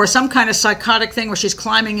or some kind of psychotic thing where she's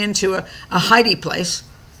climbing into a hidey place,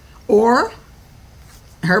 or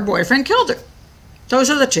her boyfriend killed her. Those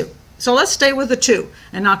are the two. So let's stay with the two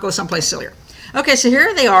and not go someplace sillier. Okay, so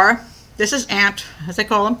here they are. This is Aunt, as they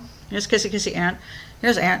call them. In this case, you can see Aunt.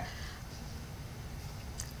 Here's Aunt.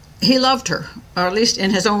 he loved her, or at least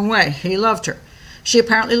in his own way, he loved her. She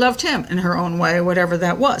apparently loved him in her own way, whatever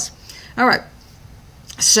that was. All right.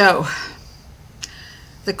 So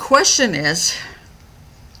the question is,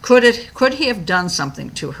 could he have done something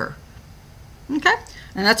to her? Okay.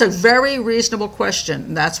 And that's a very reasonable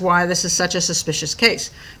question. That's why this is such a suspicious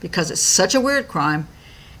case, because it's such a weird crime.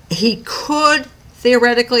 He could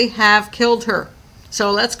theoretically have killed her.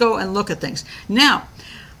 So let's go and look at things. Now,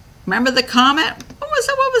 remember the comment?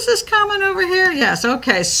 What was this comment over here? Yes,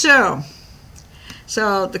 okay. So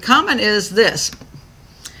the comment is this.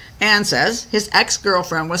 Anne says, his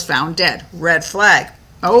ex-girlfriend was found dead. Red flag.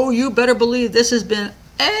 Oh, you better believe this has been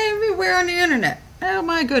everywhere on the internet. Oh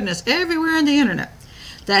my goodness, everywhere on the internet.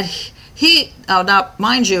 That now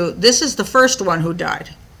mind you, this is the first one who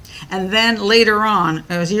died. And then later on,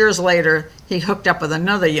 it was years later, he hooked up with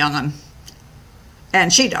another young'un.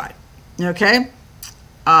 And she died, okay?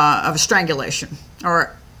 Of strangulation,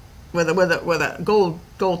 or with a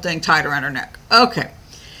gold thing tied around her neck. Okay.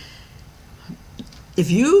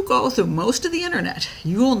 If you go through most of the internet,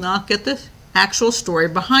 you will not get the actual story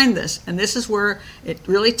behind this. And this is where it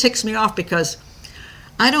really ticks me off, because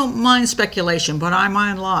I don't mind speculation, but I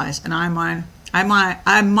mind lies, and I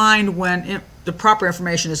mind when the proper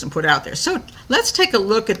information isn't put out there. So let's take a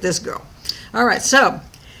look at this girl. All right, so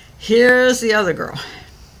here's the other girl.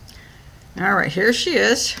 All right, here she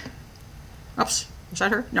is. Oops, is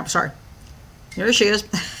that her? No, sorry. Here she is.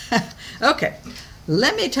 Okay,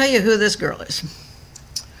 let me tell you who this girl is.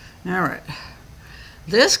 All right,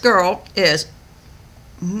 this girl is,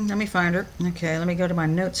 let me find her. Okay, let me go to my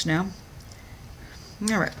notes now.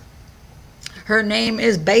 All right, her name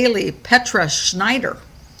is Bailey Petra Schneider.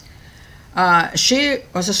 She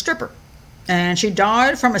was a stripper, and she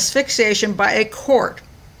died from asphyxiation by a cord.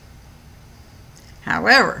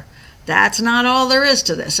 However, that's not all there is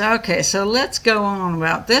to this. Okay, so let's go on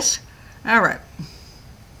about this. All right.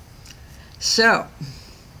 So,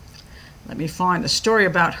 let me find the story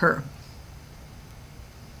about her.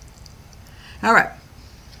 All right.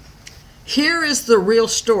 Here is the real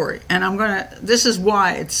story, and this is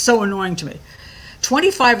why it's so annoying to me.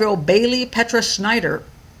 25-year-old Bailey Petra Schneider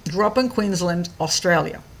grew up in Queensland,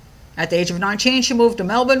 Australia. At the age of 19, she moved to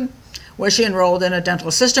Melbourne, where she enrolled in a dental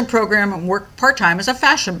assistant program and worked part-time as a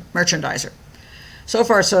fashion merchandiser. So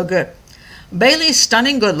far, so good. Bailey's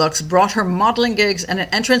stunning good looks brought her modeling gigs and an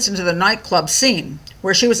entrance into the nightclub scene,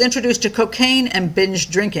 where she was introduced to cocaine and binge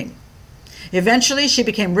drinking. Eventually, she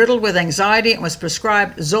became riddled with anxiety and was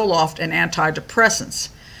prescribed Zoloft and antidepressants.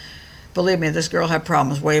 Believe me, this girl had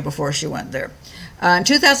problems way before she went there. In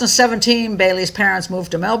 2017, Bailey's parents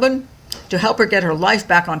moved to Melbourne to help her get her life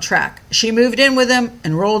back on track. She moved in with them,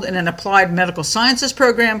 enrolled in an applied medical sciences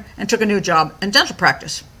program, and took a new job in dental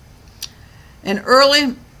practice. In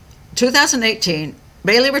early 2018,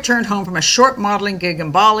 Bailey returned home from a short modeling gig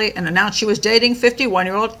in Bali and announced she was dating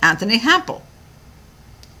 51-year-old Anthony Hampel.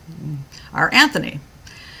 Our Anthony.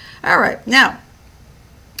 All right, now,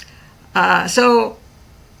 so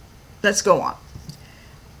let's go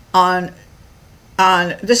on.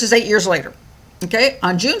 This is 8 years later. Okay,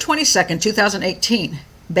 on June 22nd, 2018,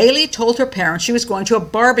 Bailey told her parents she was going to a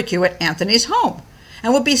barbecue at Anthony's home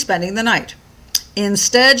and would be spending the night.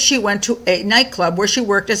 Instead, she went to a nightclub where she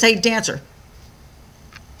worked as a dancer,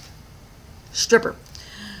 stripper,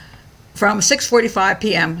 from 6:45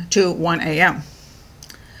 p.m. to 1 a.m.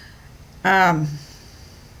 At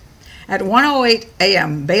 1:08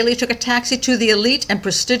 a.m., Bailey took a taxi to the elite and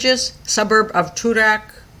prestigious suburb of Turak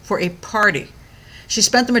for a party. She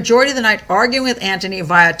spent the majority of the night arguing with Anthony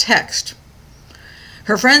via text.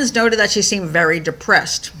 Her friends noted that she seemed very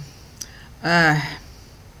depressed.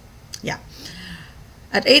 Yeah.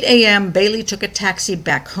 At 8 a.m., Bailey took a taxi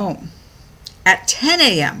back home. At 10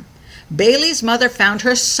 a.m., Bailey's mother found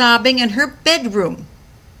her sobbing in her bedroom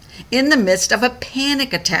in the midst of a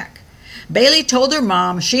panic attack. Bailey told her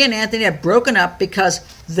mom she and Anthony had broken up because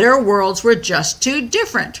their worlds were just too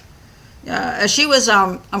different. She was,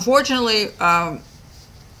 unfortunately,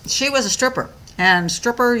 she was a stripper. And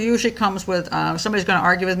stripper usually comes with, somebody's going to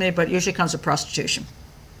argue with me, but usually comes with prostitution.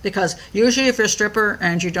 Because usually if you're a stripper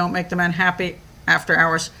and you don't make the men happy after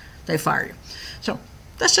hours, they fire you. So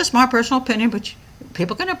that's just my personal opinion, but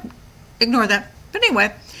people can ignore that. But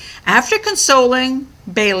anyway, after consoling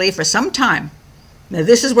Bailey for some time, now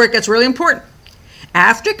this is where it gets really important.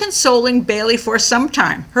 After consoling Bailey for some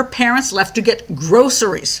time, her parents left to get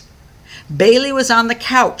groceries. Bailey was on the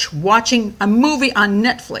couch watching a movie on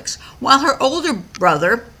Netflix while her older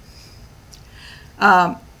brother,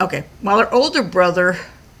 Ryan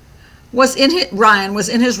was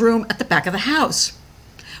in his room at the back of the house.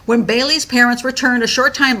 When Bailey's parents returned a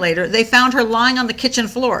short time later, they found her lying on the kitchen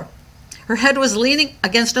floor. Her head was leaning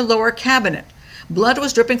against a lower cabinet. Blood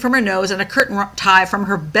was dripping from her nose, and a curtain tie from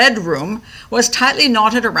her bedroom was tightly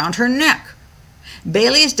knotted around her neck.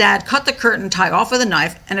 Bailey's dad cut the curtain tie off with a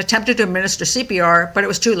knife and attempted to administer CPR, but it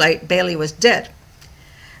was too late. Bailey was dead.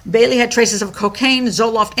 Bailey had traces of cocaine,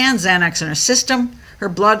 Zoloft, and Xanax in her system. Her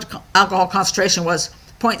blood alcohol concentration was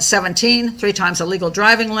 0.17, 3 times the legal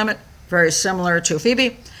driving limit, very similar to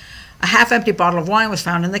Phoebe. A half-empty bottle of wine was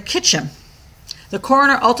found in the kitchen. The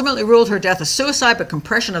coroner ultimately ruled her death a suicide by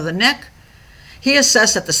compression of the neck. He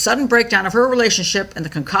assessed that the sudden breakdown of her relationship and the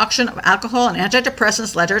concoction of alcohol and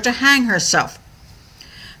antidepressants led her to hang herself.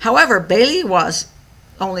 However, Bailey was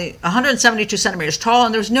only 172 centimeters tall,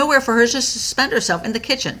 and there was nowhere for her to suspend herself in the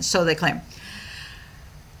kitchen, so they claim.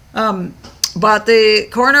 But the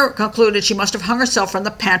coroner concluded she must have hung herself from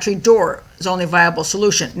the pantry door as the only viable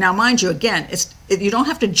solution. Now, mind you, again, you don't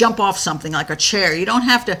have to jump off something like a chair. You don't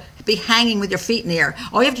have to be hanging with your feet in the air.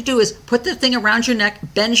 All you have to do is put the thing around your neck,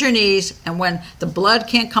 bend your knees, and when the blood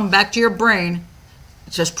can't come back to your brain,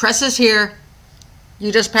 it just presses here,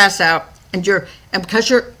 you just pass out, and because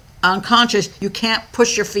you're unconscious, you can't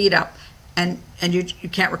push your feet up, and you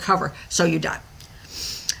can't recover, so you die.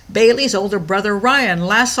 Bailey's older brother Ryan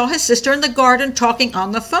last saw his sister in the garden talking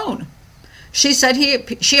on the phone. She said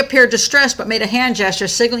she appeared distressed but made a hand gesture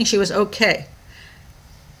signaling she was okay.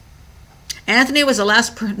 Anthony was the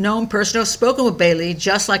last known person to have spoken with Bailey,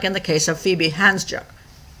 just like in the case of Phoebe Handsjuk.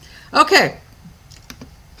 Okay.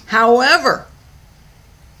 However,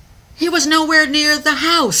 he was nowhere near the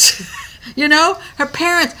house. You know, the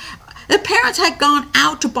parents had gone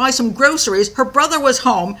out to buy some groceries. Her brother was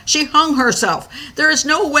home. She hung herself. There is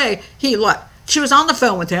no way she was on the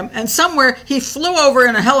phone with him, and somewhere he flew over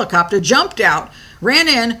in a helicopter, jumped out, ran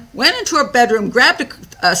in, went into her bedroom, grabbed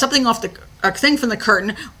something off a thing from the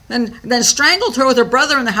curtain, and then strangled her with her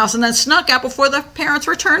brother in the house, and then snuck out before the parents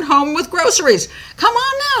returned home with groceries. Come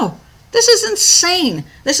on now. This is insane.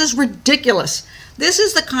 This is ridiculous. This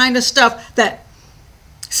is the kind of stuff that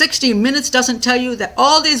 60 Minutes doesn't tell you, that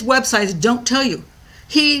all these websites don't tell you.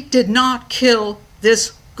 He did not kill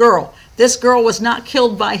this girl. This girl was not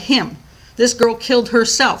killed by him. This girl killed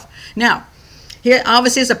herself. Now, he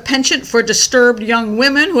obviously has a penchant for disturbed young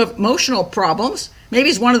women who have emotional problems. Maybe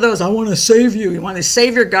he's one of those, I want to save you. You want to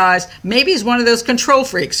save your guys. Maybe he's one of those control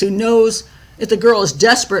freaks who knows if the girl is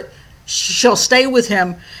desperate, she'll stay with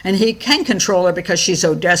him, and he can control her because she's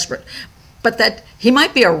so desperate. But that he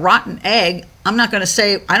might be a rotten egg. I'm not going to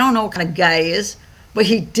say, I don't know what kind of guy he is, but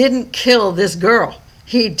he didn't kill this girl.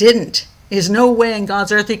 He didn't. There's no way in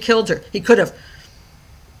God's earth he killed her. He could have,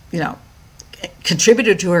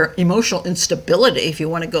 contributed to her emotional instability, if you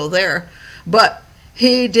want to go there. But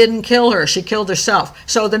he didn't kill her. She killed herself.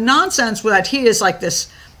 So the nonsense that he is like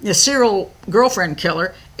this serial girlfriend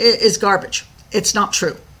killer is garbage. It's not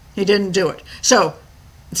true. He didn't do it. So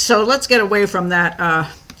let's get away from that.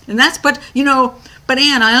 But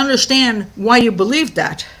Anne, I understand why you believed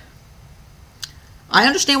that. I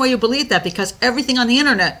understand why you believe that, because everything on the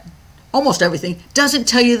internet, almost everything, doesn't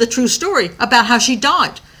tell you the true story about how she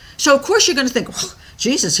died. So of course you're going to think, well,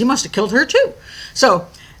 Jesus, he must have killed her too. So,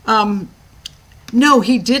 no,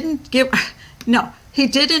 he didn't do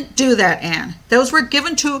that, Anne. Those were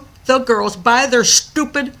given to the girls by their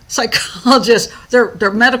stupid psychologists,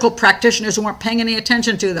 their medical practitioners who weren't paying any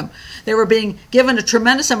attention to them. They were being given a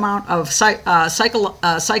tremendous amount of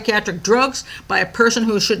psychiatric drugs by a person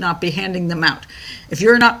who should not be handing them out. If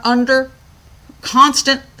you're not under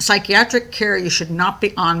constant psychiatric care, you should not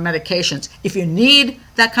be on medications. If you need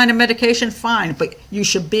that kind of medication, fine, but you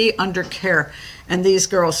should be under care. And these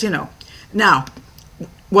girls, Now,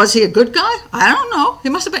 was he a good guy? I don't know.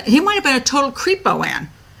 He might have been a total creepo, Anne.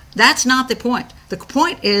 That's not the point. The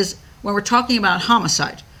point is, when we're talking about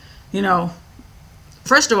homicide,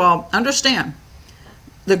 first of all, understand,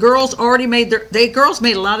 the girls already made girls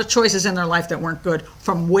made a lot of choices in their life that weren't good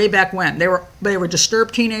from way back when. They were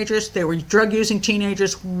disturbed teenagers, they were drug-using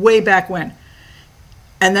teenagers way back when.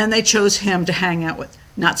 And then they chose him to hang out with.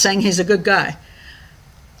 Not saying he's a good guy.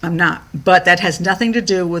 I'm not. But that has nothing to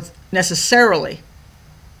do with necessarily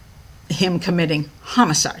him committing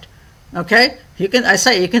homicide. Okay? You can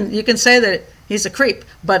say that he's a creep,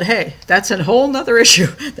 but hey, that's a whole nother issue.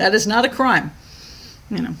 That is not a crime.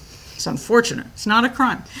 It's unfortunate. It's not a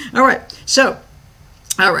crime. All right. So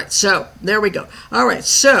there we go. All right.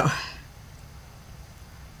 So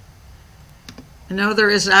no, there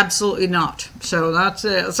is absolutely not. So that's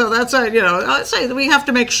it. So that's I'd say we have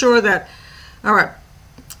to make sure that. All right.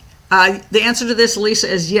 The answer to this,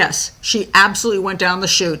 Lisa, is yes. She absolutely went down the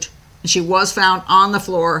chute And she was found on the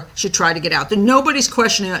floor. She tried to get out. Nobody's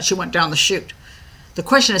questioning that she went down the chute. The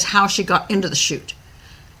question is how she got into the chute,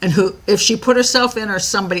 and who, if she put herself in or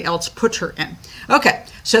somebody else put her in. Okay,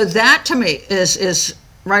 so that to me is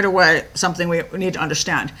right away something we need to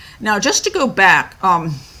understand. Now, just to go back, I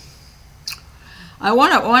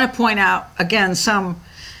want to point out again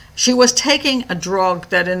she was taking a drug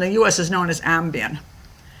that in the U.S. is known as Ambien.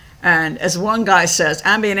 And as one guy says,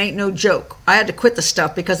 Ambien ain't no joke. I had to quit the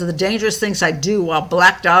stuff because of the dangerous things I do while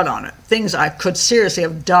blacked out on it. Things I could seriously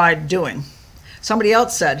have died doing. Somebody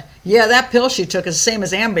else said, yeah, that pill she took is the same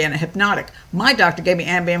as Ambien, a hypnotic. My doctor gave me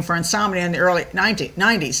Ambien for insomnia in the early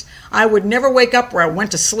 90s. I would never wake up where I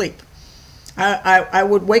went to sleep. I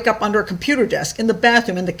would wake up under a computer desk, in the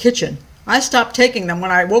bathroom, in the kitchen. I stopped taking them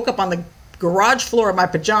when I woke up on the garage floor of my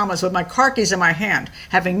pajamas with my car keys in my hand,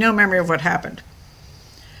 having no memory of what happened.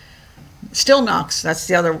 Still knocks. That's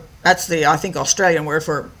the I think Australian word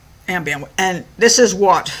for Ambien. And this is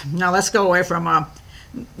what. Now let's go away from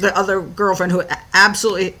the other girlfriend who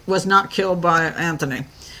absolutely was not killed by Anthony.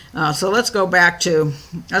 So let's go back to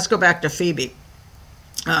Phoebe,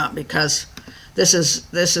 because this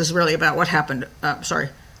is really about what happened. Sorry,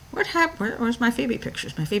 what happened? Where's my Phoebe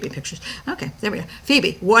pictures? My Phoebe pictures. Okay, there we go.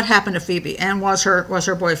 Phoebe. What happened to Phoebe? And was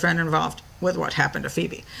her boyfriend involved with what happened to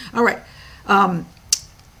Phoebe? All right.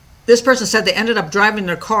 This person said they ended up driving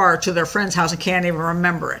their car to their friend's house and can't even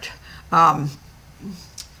remember it.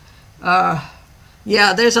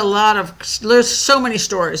 Yeah, there's so many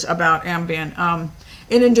stories about Ambien.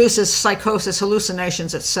 It induces psychosis,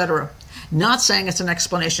 hallucinations, etc. Not saying it's an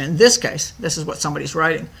explanation. In this case, this is what somebody's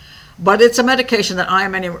writing. But it's a medication that I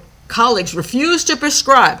and many colleagues refuse to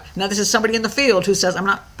prescribe. Now, this is somebody in the field who says, I'm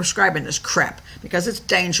not prescribing this crap because it's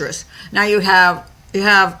dangerous. Now, you have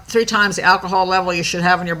 3 times the alcohol level you should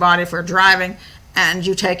have in your body for driving, and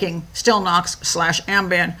you taking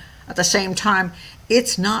Stilnox/Ambien at the same time.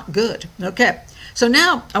 It's not good. Okay, so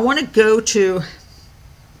now I want to go to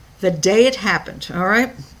the day it happened. All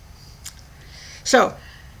right. So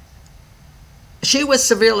she was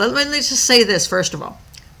severely. Let me just say this first of all.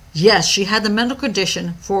 Yes, she had the mental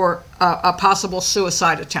condition for a possible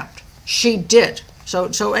suicide attempt. She did.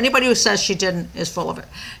 So anybody who says she didn't is full of it.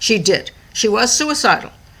 She did. She was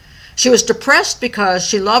suicidal. She was depressed because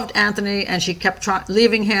she loved Anthony and she kept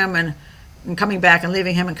leaving him and coming back and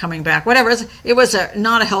leaving him and coming back. Whatever. It was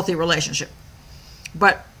not a healthy relationship.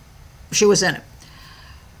 But she was in it.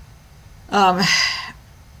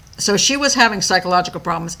 So she was having psychological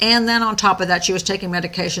problems. And then on top of that, she was taking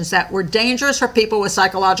medications that were dangerous for people with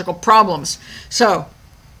psychological problems. So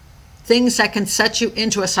things that can set you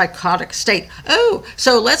into a psychotic state. Oh,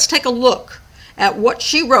 so let's take a look at what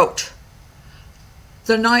she wrote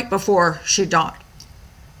the night before she died.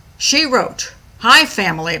 She wrote, "Hi,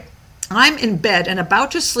 family. I'm in bed and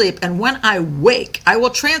about to sleep, and when I wake, I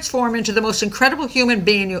will transform into the most incredible human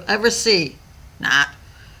being you'll ever see. Nah.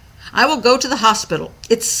 I will go to the hospital.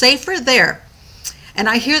 It's safer there. And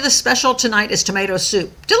I hear the special tonight is tomato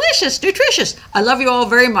soup. Delicious, nutritious. I love you all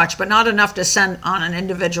very much, but not enough to send on an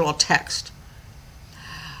individual text.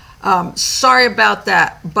 Sorry about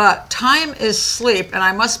that, but time is sleep, and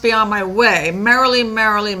I must be on my way. Merrily,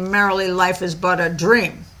 merrily, merrily, life is but a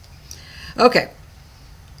dream." Okay,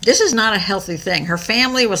 this is not a healthy thing. Her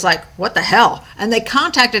family was like, what the hell? And they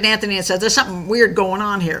contacted Anthony and said, there's something weird going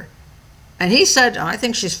on here. And he said, oh, I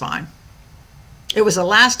think she's fine. It was the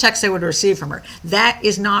last text they would receive from her. That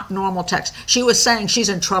is not normal text. She was saying she's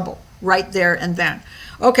in trouble right there and then.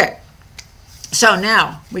 Okay, so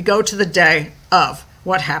now we go to the day of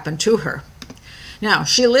what happened to her. Now,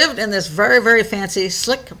 she lived in this very, very fancy,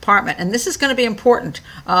 slick apartment, and this is going to be important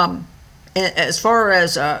as far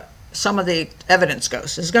as some of the evidence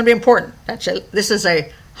goes. This is going to be important. This is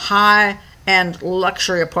a high-end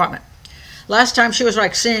luxury apartment. Last time she was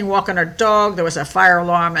like seen walking her dog, there was a fire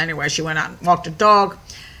alarm. Anyway, she went out and walked her dog,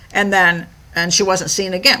 and she wasn't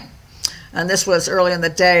seen again. And this was early in the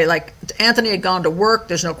day. Like, Anthony had gone to work.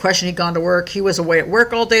 There's no question he'd gone to work. He was away at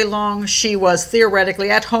work all day long. She was theoretically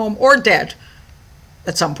at home or dead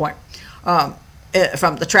at some point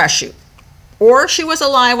from the trash chute. Or she was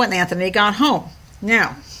alive when Anthony got home.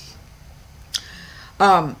 Now,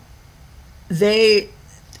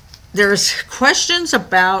 there's questions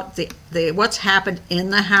about the what's happened in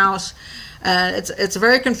the house. It's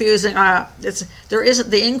very confusing.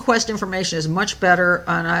 The inquest information is much better,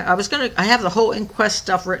 and I have the whole inquest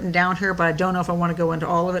stuff written down here, but I don't know if I want to go into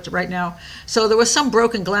all of it right now. So there was some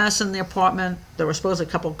broken glass in the apartment. There were supposedly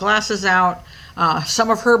a couple of glasses out. Some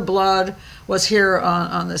of her blood was here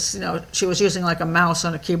on this. She was using like a mouse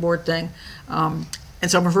on a keyboard thing, and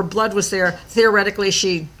some of her blood was there. Theoretically,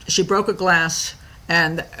 she broke a glass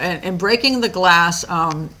and in breaking the glass,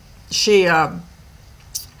 she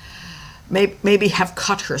maybe have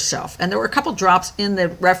cut herself. And there were a couple drops in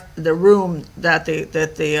the room that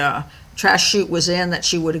the trash chute was in that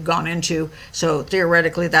she would have gone into. So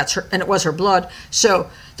theoretically, that's her, and it was her blood. So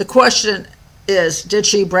the question is, did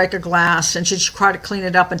she break a glass and should she try to clean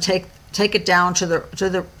it up and take it down to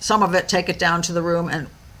the some of it, take it down to the room and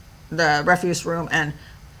the refuse room and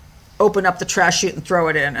open up the trash chute and throw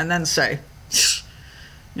it in and then say,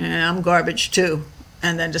 yeah, I'm garbage too,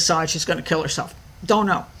 and then decide she's going to kill herself? Don't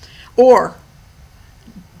know. Or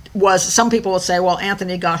some people would say, well,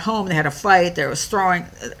 Anthony got home, they had a fight,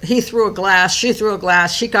 he threw a glass, she threw a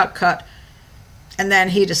glass, she got cut, and then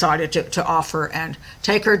he decided to off her and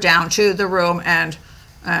take her down to the room and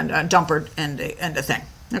dump her in the thing.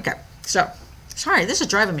 Okay, so sorry, this is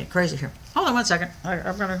driving me crazy here. Hold on one second.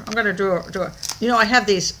 I'm gonna do a. You know, I have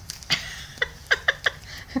these.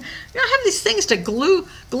 I have these things to glue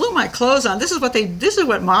my clothes on. This is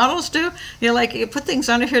what models do. You know, like you put things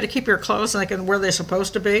under here to keep your clothes like in where they're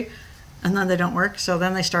supposed to be, and then they don't work. So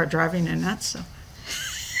then they start driving you nuts. So.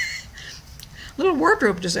 Little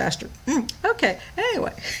wardrobe disaster. Okay.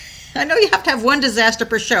 Anyway, I know you have to have one disaster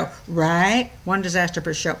per show, right? One disaster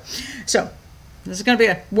per show. So this is going to be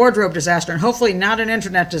a wardrobe disaster, and hopefully not an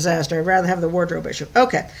internet disaster. I'd rather have the wardrobe issue.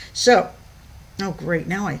 Okay. So, oh great.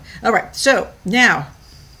 All right. So now.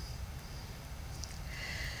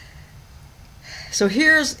 So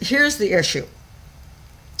here's the issue.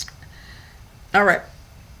 All right.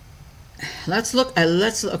 Let's look.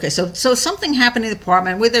 Okay. So something happened in the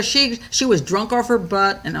apartment. Whether she was drunk off her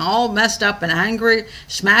butt and all messed up and angry,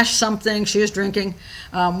 smashed something. She was drinking.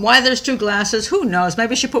 Why there's two glasses? Who knows?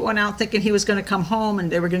 Maybe she put one out thinking he was going to come home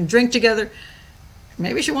and they were going to drink together.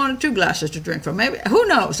 Maybe she wanted two glasses to drink from. Maybe, who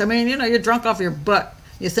knows? I mean, you know, you're drunk off your butt.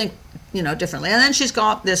 You think, you know, differently. And then she's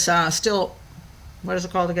got this still. What is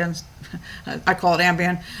it called again? I call it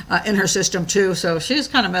Ambien in her system too. So she's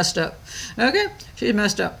kind of messed up. Okay, she's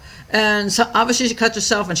messed up, and so obviously she cut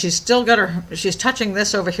herself, and she's still got she's touching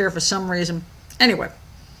this over here for some reason. Anyway,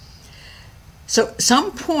 so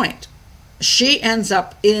some point she ends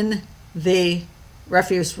up in the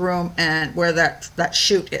refuse room and where that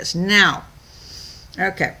chute is now.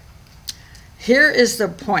 Okay, here is the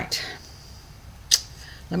point.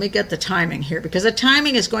 Let me get the timing here because the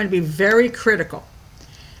timing is going to be very critical.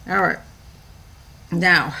 All right.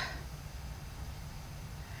 Now,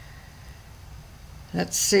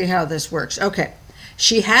 let's see how this works. Okay.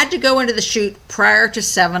 She had to go into the chute prior to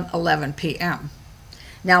 7:11 p.m.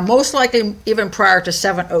 Now, most likely even prior to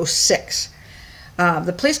 7:06.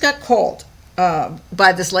 The police got called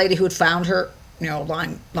by this lady who had found her, you know,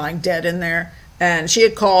 lying dead in there. And she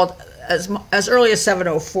had called as early as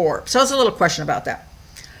 7:04. So there's a little question about that.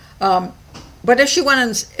 But if she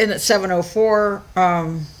went in at 7:04,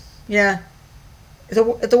 yeah,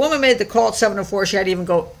 if the woman made the call at 7:04, she had to even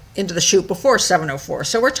go into the chute before 7:04.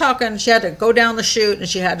 So we're talking, she had to go down the chute and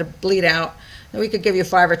she had to bleed out. And we could give you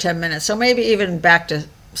 5 or 10 minutes. So maybe even back to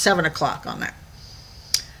 7 o'clock on that.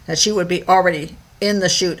 That she would be already in the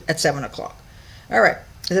chute at 7 o'clock. All right,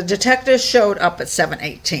 the detectives showed up at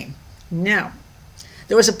 7:18. Now,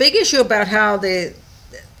 there was a big issue about how the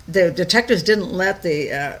detectives didn't let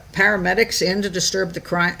the paramedics in to disturb the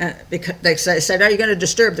crime because they said, "Are you going to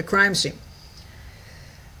disturb the crime scene?"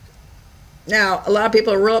 Now, a lot of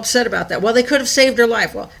people are real upset about that. Well, they could have saved her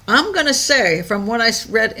life. Well, I'm going to say, from what I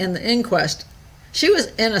read in the inquest, she was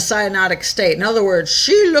in a cyanotic state. In other words,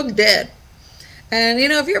 she looked dead. And, you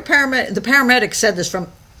know, if you're a paramedic, the paramedic said this from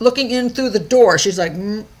looking in through the door. She's like,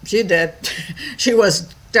 she's dead. She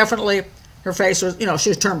was definitely, her face was, you know, she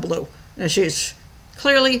was turned blue. And she's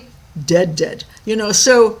clearly dead. You know,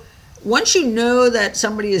 so once you know that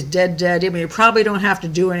somebody is dead, I mean, you probably don't have to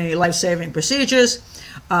do any life-saving procedures.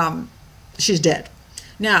 She's dead.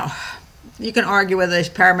 Now, you can argue whether the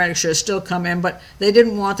paramedics should have still come in, but they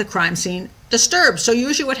didn't want the crime scene disturbed. So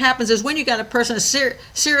usually what happens is when you got a person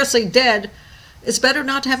seriously dead, it's better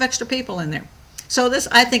not to have extra people in there. So this,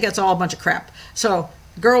 I think it's all a bunch of crap. So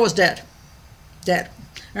the girl was dead.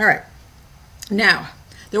 All right. Now,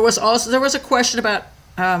 there was a question about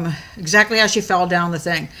exactly how she fell down the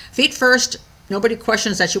thing. Feet first. Nobody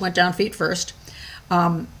questions that she went down feet first.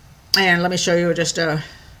 And let me show you just a.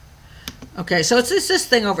 Okay, so it's this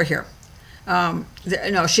thing over here.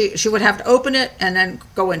 You know, she would have to open it and then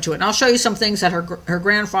go into it. And I'll show you some things that her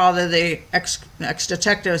grandfather, the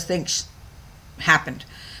ex-detective, thinks happened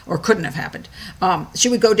or couldn't have happened. She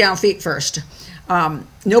would go down feet first.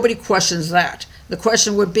 Nobody questions that. The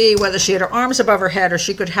question would be whether she had her arms above her head or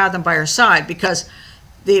she could have them by her side, because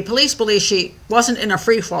the police believe she wasn't in a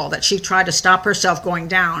free fall, that she tried to stop herself going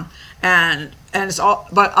down and it's all,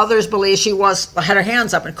 but others believe she had her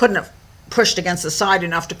hands up and couldn't have pushed against the side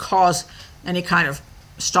enough to cause any kind of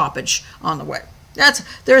stoppage on the way.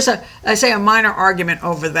 There's a minor argument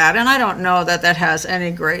over that, and I don't know that that has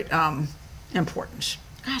any great importance.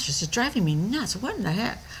 Gosh, this is driving me nuts. What in the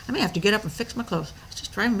heck? I may have to get up and fix my clothes. It's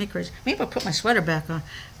just driving me crazy. Maybe I'll put my sweater back on.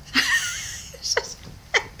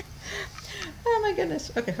 Oh my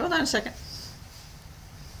goodness. Okay, hold on a second.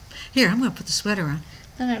 Here, I'm going to put the sweater on.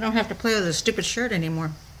 Then I don't have to play with this stupid shirt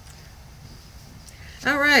anymore.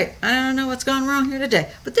 All right, I don't know what's gone wrong here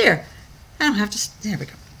today, but there. I don't have to, there we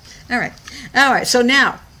go. All right, so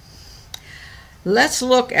now, let's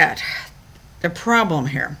look at the problem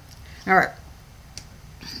here. All right.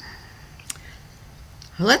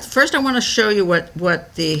 First I want to show you what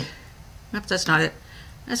the, oops, that's not it.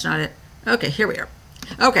 That's not it. Okay, here we are.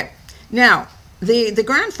 Okay, now, the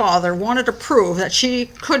grandfather wanted to prove that she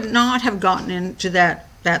could not have gotten into that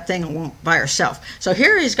thing by herself. So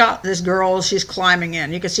here he's got this girl, she's climbing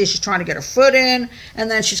in. You can see she's trying to get her foot in,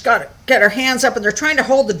 and then she's got to get her hands up, and they're trying to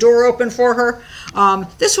hold the door open for her.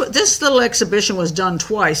 This little exhibition was done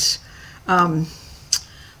twice. Let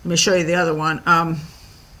me show you the other one.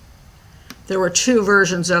 There were two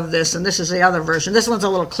versions of this, and this is the other version. This one's a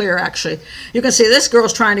little clearer, actually. You can see this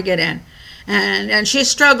girl's trying to get in, and she's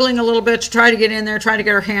struggling a little bit to try to get in there, try to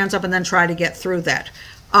get her hands up, and then try to get through that.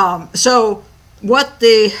 So what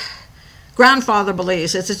the grandfather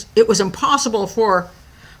believes is it was impossible for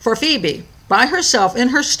Phoebe, by herself in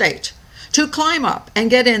her state, to climb up and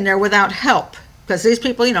get in there without help. Because these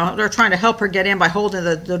people, you know, they're trying to help her get in by holding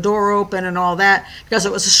the door open and all that, because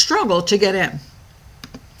it was a struggle to get in.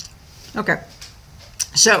 Okay,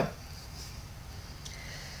 so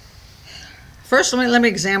first let me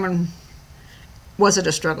examine, was it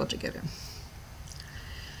a struggle to get in?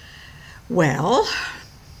 Well,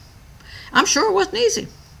 I'm sure it wasn't easy.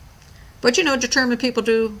 But you know, determined people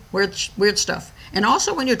do weird stuff. And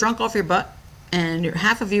also when you're drunk off your butt and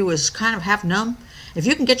half of you is kind of half numb, if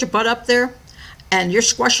you can get your butt up there and you're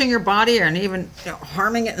squashing your body and even, you know,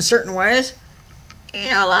 harming it in certain ways, you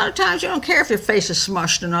know, a lot of times you don't care if your face is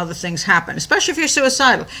smushed and other things happen, especially if you're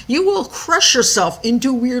suicidal. You will crush yourself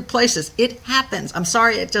into weird places. It happens. I'm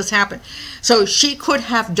sorry, it just happened. So she could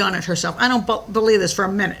have done it herself. I don't believe this for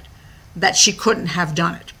a minute, that she couldn't have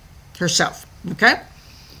done it herself, okay?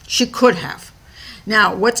 She could have.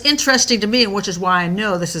 Now, what's interesting to me, and which is why I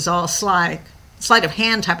know this is all sleight of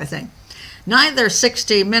hand type of thing, neither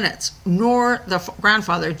 60 Minutes nor the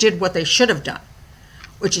grandfather did what they should have done,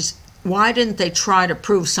 which is, why didn't they try to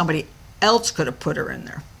prove somebody else could have put her in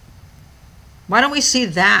there? Why don't we see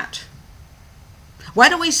that? Why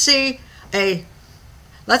don't we see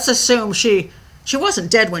let's assume she wasn't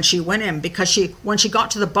dead when she went in, because when she got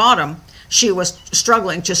to the bottom, she was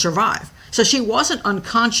struggling to survive. So she wasn't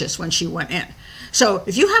unconscious when she went in. So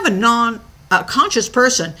if you have a non-conscious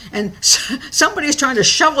person and somebody's trying to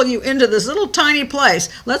shovel you into this little tiny place,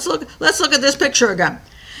 let's look at this picture again.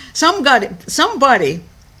 Somebody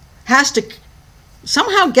has to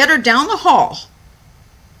somehow get her down the hall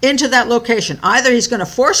into that location. Either he's going to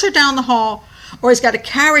force her down the hall, or he's got to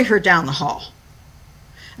carry her down the hall.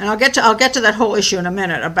 And I'll get to that whole issue in a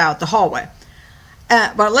minute about the hallway.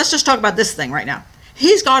 But let's just talk about this thing right now.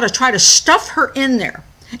 He's got to try to stuff her in there.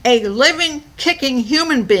 A living, kicking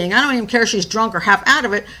human being. I don't even care if she's drunk or half out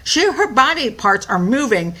of it. Her body parts are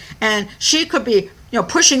moving, and she could be, you know,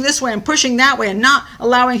 pushing this way and pushing that way and not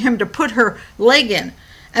allowing him to put her leg in.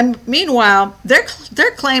 And meanwhile, they're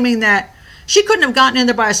claiming that she couldn't have gotten in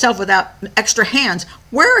there by herself without extra hands.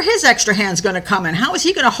 Where are his extra hands going to come in? How is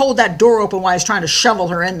he going to hold that door open while he's trying to shovel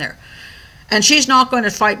her in there? And she's not going to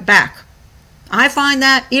fight back. I find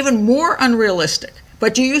that even more unrealistic.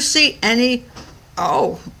 But do you see any,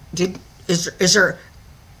 did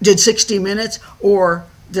 60 Minutes or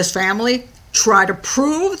this family try to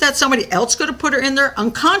prove that somebody else could have put her in there,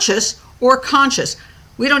 unconscious or conscious?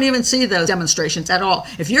 We don't even see those demonstrations at all.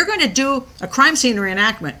 If you're going to do a crime scene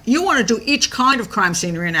reenactment, you want to do each kind of crime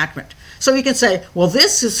scene reenactment. So you can say, well,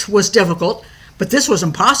 this was difficult, but this was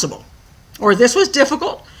impossible. Or this was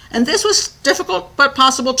difficult, and this was difficult, but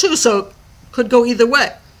possible too, so it could go either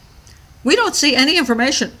way. We don't see any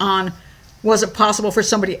information on, was it possible for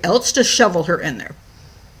somebody else to shovel her in there?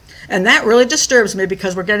 And that really disturbs me,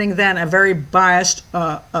 because we're getting then a very biased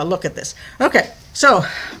look at this. Okay, so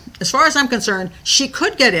as far as I'm concerned, she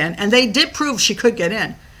could get in, and they did prove she could get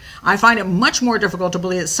in. I find it much more difficult to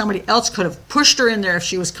believe that somebody else could have pushed her in there if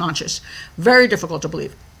she was conscious. Very difficult to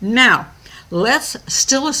believe. Now, let's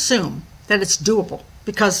still assume that it's doable,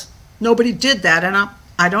 because nobody did that, and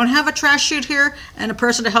I don't have a trash chute here and a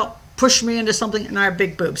person to help push me into something, and I have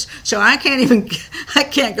big boobs. So I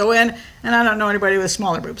can't go in, and I don't know anybody with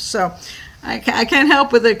smaller boobs. So I can't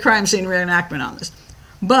help with the crime scene reenactment on this.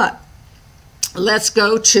 But let's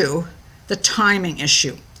go to the timing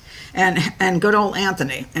issue and good old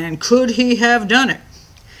Anthony. And could he have done it?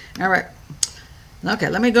 All right. Okay,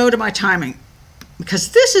 let me go to my timing,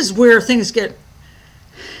 because this is where things get,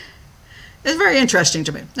 it's very interesting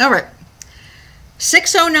to me. All right.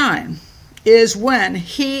 6:09 is when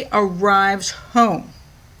he arrives home.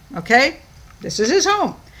 Okay? This is his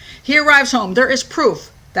home. He arrives home. There is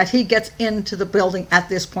proof that he gets into the building at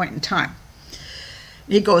this point in time.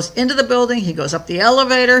 He goes into the building, he goes up the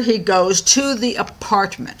elevator, he goes to the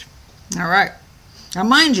apartment. All right. Now,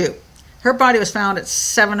 mind you, her body was found at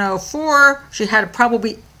 7:04. She had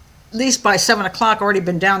probably, at least by 7 o'clock, already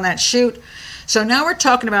been down that chute. So now we're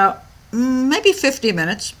talking about maybe 50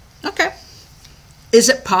 minutes. Okay. Is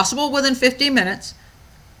it possible within 50 minutes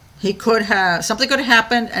something could have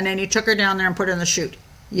happened and then he took her down there and put her in the chute?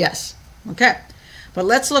 Yes. Okay. But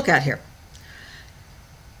let's look at here.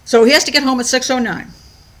 So he has to get home at 6:09.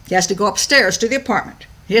 He has to go upstairs to the apartment.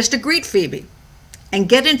 He has to greet Phoebe and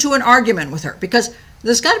get into an argument with her, because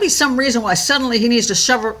there's got to be some reason why suddenly he needs to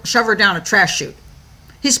shove her down a trash chute.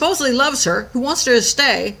 He supposedly loves her, he wants her to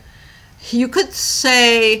stay. You could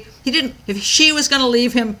say if she was going to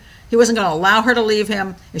leave him, he wasn't going to allow her to leave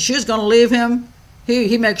him. If she was going to leave him,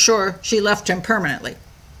 he makes sure she left him permanently.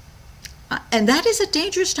 And that is a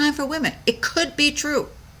dangerous time for women. It could be true.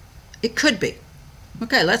 It could be.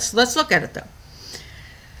 Okay, let's look at it though.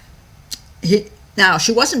 Now,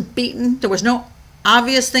 she wasn't beaten. There was no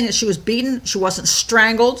obvious thing that she was beaten. She wasn't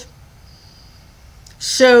strangled.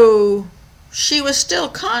 So she was still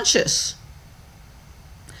conscious.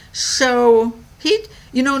 So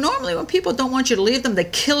normally when people don't want you to leave them, they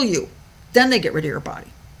kill you. Then they get rid of your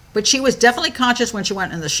body. But she was definitely conscious when she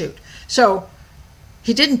went in the chute. So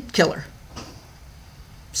he didn't kill her.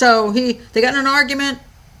 So they got in an argument.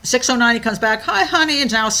 6:09, he comes back. Hi, honey.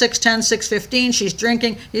 It's now 6:10, 6:15. She's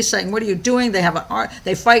drinking. He's saying, what are you doing?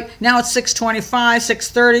 They fight. Now it's 6:25,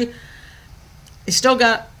 6:30. He still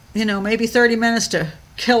got, maybe 30 minutes to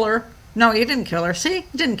kill her. No, he didn't kill her. See,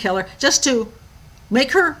 he didn't kill her. Just to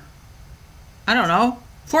make her, I don't know,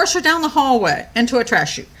 force her down the hallway into a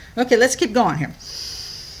trash chute. Okay, let's keep going here.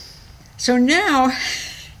 So now,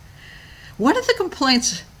 one of the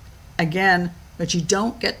complaints, again, but you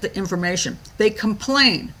don't get the information. They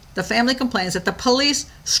complain, the family complains that the police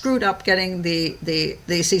screwed up getting the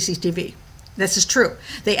CCTV. This is true.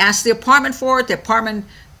 They asked the apartment for it. The apartment,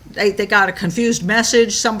 they got a confused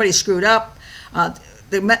message. Somebody screwed up.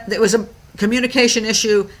 There was a communication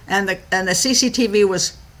issue, and the CCTV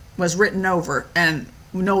was written over and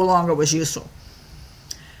no longer was useful.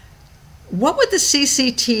 What would the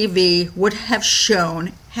CCTV would have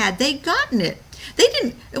shown had they gotten it?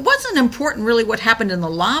 It wasn't important really what happened in the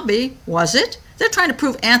lobby, was it? They're trying to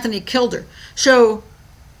prove Anthony killed her. So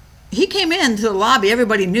he came into the lobby,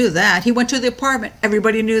 everybody knew that. He went to the apartment,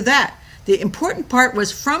 everybody knew that. The important part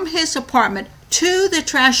was from his apartment to the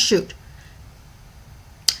trash chute.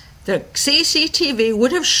 The CCTV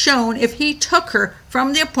would have shown if he took her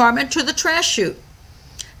from the apartment to the trash chute.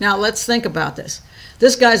 Now let's think about this.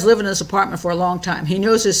 This guy's lived in this apartment for a long time. He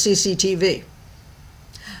knows his CCTV.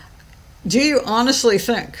 Do you honestly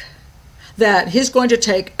think that he's going to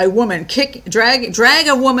take a woman, drag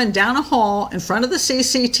a woman down a hall in front of the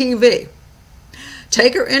CCTV,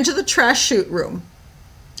 take her into the trash chute room,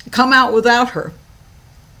 come out without her,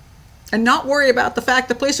 and not worry about the fact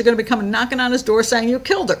the police are going to be coming knocking on his door saying you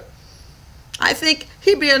killed her? I think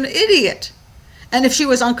he'd be an idiot. And if she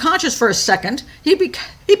was unconscious for a second, he'd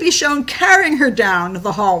be shown carrying her down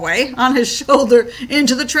the hallway on his shoulder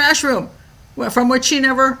into the trash room, from which she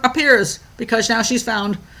never appears, because now she's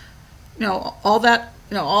found, all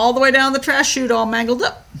the way down the trash chute all mangled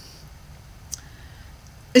up.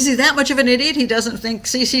 Is he that much of an idiot? He doesn't think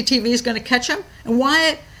CCTV is going to catch him? And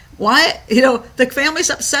why, the family's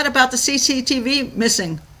upset about the CCTV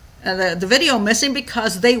missing, the video missing,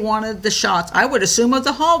 because they wanted the shots, I would assume, of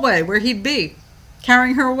the hallway where he'd be,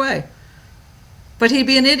 carrying her away. But he'd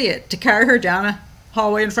be an idiot to carry her down a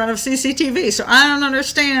hallway in front of CCTV. So I don't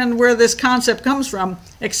understand where this concept comes from,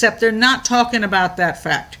 except they're not talking about that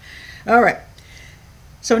fact. All right.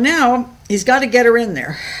 So now he's got to get her in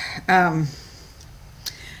there,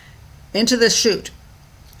 into this chute,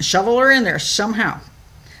 shovel her in there somehow.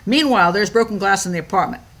 Meanwhile, there's broken glass in the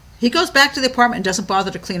apartment. He goes back to the apartment and doesn't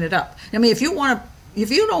bother to clean it up. I mean, if you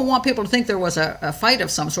don't want people to think there was a fight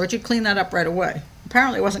of some sort, you'd clean that up right away.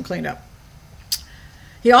 Apparently it wasn't cleaned up.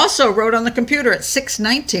 He also wrote on the computer at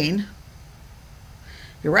 6:19,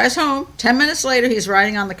 He arrives home. 10 minutes later, he's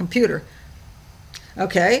writing on the computer.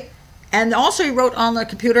 Okay. And also he wrote on the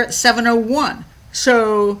computer at 7:01.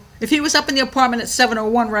 So if he was up in the apartment at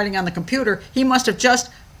 7:01 writing on the computer, he must have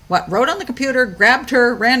just, wrote on the computer, grabbed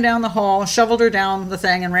her, ran down the hall, shoveled her down the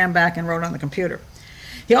thing, and ran back and wrote on the computer.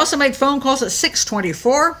 He also made phone calls at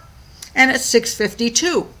 6:24 and at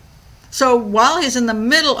 6:52. So while he's in the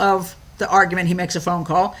middle of the argument, he makes a phone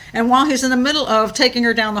call. And while he's in the middle of taking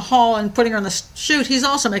her down the hall and putting her on the chute, he's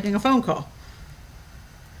also making a phone call.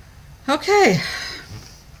 Okay.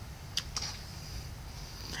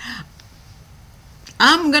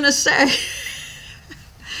 I'm going to say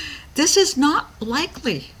this is not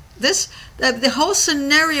likely. The whole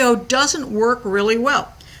scenario doesn't work really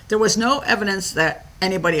well. There was no evidence that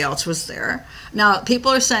anybody else was there. Now,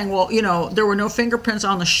 people are saying, well, there were no fingerprints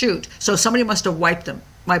on the chute, so somebody must have wiped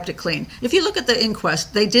it clean. If you look at the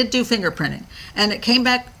inquest, they did do fingerprinting, and it came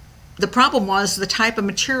back. The problem was the type of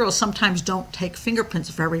materials sometimes don't take fingerprints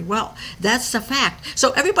very well. That's the fact.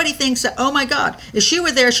 So everybody thinks that, oh my God, if she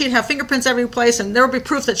were there, she'd have fingerprints every place, and there would be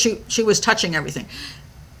proof that she was touching everything.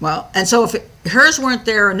 Well, and so if hers weren't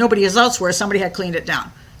there and nobody else were, somebody had cleaned it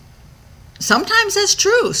down. Sometimes that's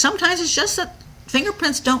true. Sometimes it's just that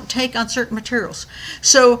fingerprints don't take on certain materials.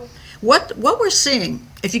 So what we're seeing,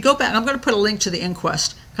 if you go back, I'm going to put a link to the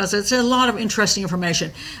inquest because it's a lot of interesting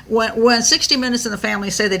information. When 60 Minutes and the family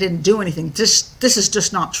say they didn't do anything, this is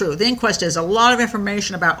just not true. The inquest is a lot of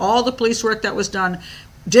information about all the police work that was done.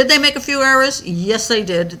 Did they make a few errors? Yes, they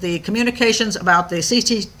did. The communications about the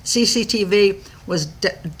CCTV was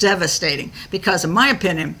devastating because, in my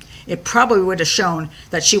opinion, it probably would have shown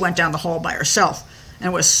that she went down the hall by herself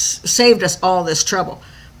and saved us all this trouble.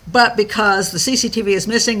 But because the CCTV is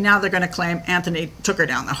missing, now they're going to claim Anthony took her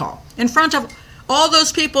down the hall in front of all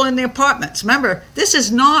those people in the apartments. Remember, this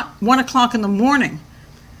is not 1 o'clock in the morning.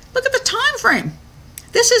 Look at the time frame.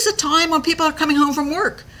 This is a time when people are coming home from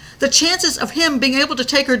work. The chances of him being able to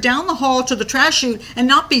take her down the hall to the trash chute and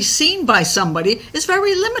not be seen by somebody is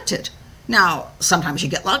very limited. Now, sometimes you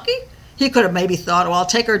get lucky. He could have maybe thought, well, I'll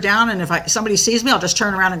take her down, and if somebody sees me, I'll just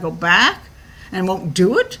turn around and go back and won't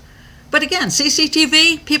do it. But again,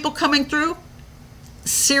 CCTV, people coming through,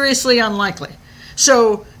 seriously unlikely.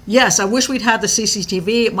 So, yes, I wish we'd had the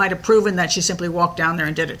CCTV. It might have proven that she simply walked down there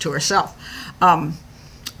and did it to herself.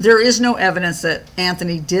 There is no evidence that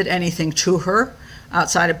Anthony did anything to her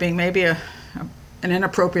outside of being maybe an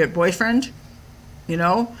inappropriate boyfriend,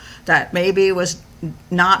 that maybe was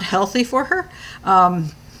not healthy for her.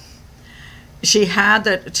 She had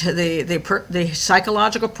the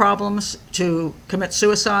psychological problems to commit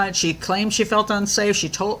suicide. She claimed she felt unsafe.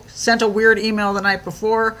 She sent a weird email the night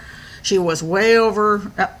before. She was way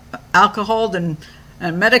over alcoholed and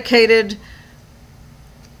medicated.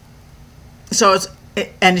 So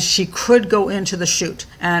and she could go into the chute,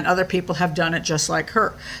 and other people have done it just like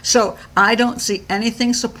her. So I don't see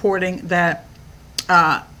anything supporting that,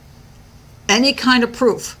 any kind of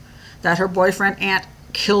proof that her boyfriend Ant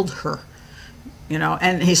killed her.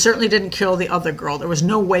 And he certainly didn't kill the other girl. There was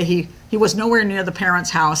no way he was nowhere near the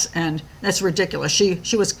parents' house, and that's ridiculous.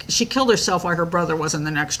 She killed herself while her brother was in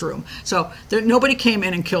the next room. So nobody came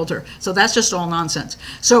in and killed her. So that's just all nonsense.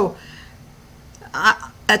 So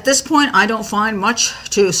at this point, I don't find much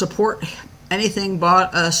to support anything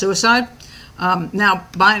but suicide. Now,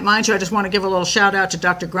 mind you, I just want to give a little shout out to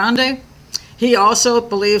Dr. Grande. He also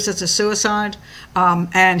believes it's a suicide,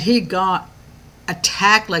 and he got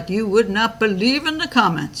attacked like you would not believe in the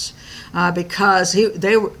comments because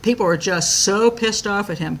people were just so pissed off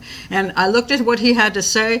at him. And I looked at what he had to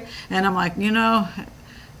say, and I'm like,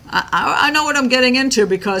 I know what I'm getting into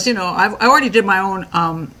because I already did my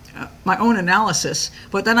own analysis,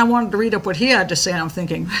 but then I wanted to read up what he had to say, and I'm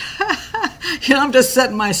thinking, I'm just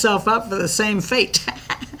setting myself up for the same fate.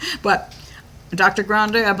 But Dr.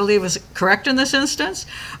 Grande, I believe, is correct in this instance,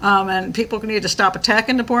 and people need to stop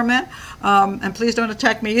attacking the poor man, and please don't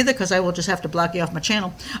attack me either, because I will just have to block you off my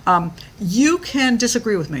channel. You can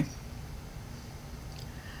disagree with me,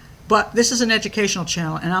 but this is an educational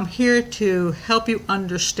channel, and I'm here to help you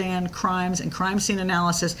understand crimes and crime scene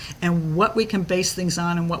analysis and what we can base things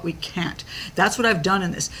on and what we can't. That's what I've done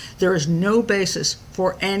in this. There is no basis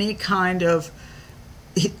for any kind of,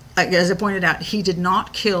 as I pointed out, he did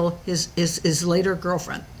not kill his later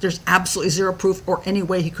girlfriend. There's absolutely zero proof or any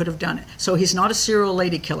way he could have done it. So he's not a serial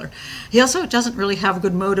lady killer. He also doesn't really have a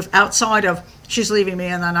good motive outside of she's leaving me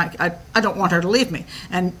and then I don't want her to leave me.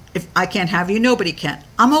 And if I can't have you, nobody can.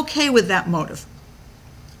 I'm okay with that motive.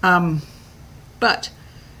 But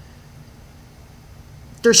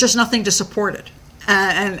there's just nothing to support it.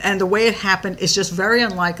 And the way it happened is just very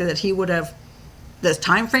unlikely that he would have. The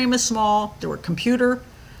time frame is small. There were computer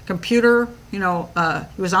computer, he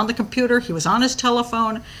was on the computer, he was on his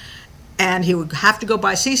telephone, and he would have to go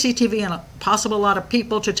by CCTV and a possible lot of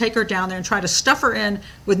people to take her down there and try to stuff her in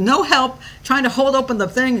with no help, trying to hold open the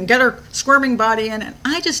thing and get her squirming body in. And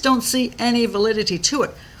I just don't see any validity to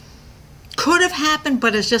it. Could have happened,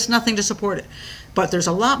 but it's just nothing to support it. But there's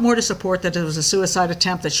a lot more to support that it was a suicide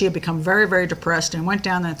attempt, that she had become very, very depressed and went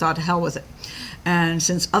down there and thought, to hell with it. And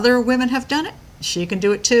since other women have done it, she can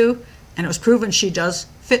do it too. And it was proven she does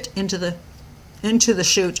fit into the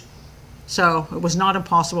chute. So it was not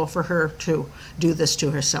impossible for her to do this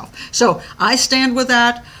to herself. So I stand with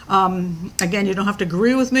that. Again, you don't have to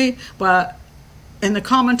agree with me, but in the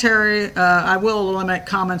commentary, I will limit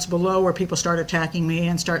comments below where people start attacking me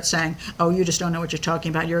and start saying, oh, you just don't know what you're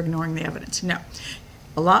talking about, you're ignoring the evidence. No.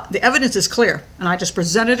 The evidence is clear, and I just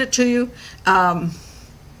presented it to you.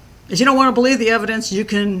 If you don't want to believe the evidence, you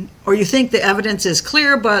can, or you think the evidence is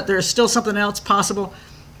clear, but there's still something else possible,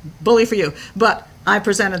 bully for you. But I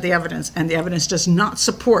presented the evidence, and the evidence does not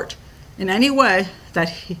support in any way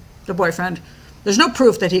that the boyfriend, there's no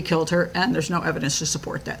proof that he killed her, and there's no evidence to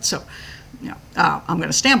support that. So, I'm going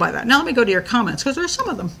to stand by that. Now let me go to your comments, because there's some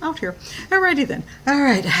of them out here. Alrighty then. All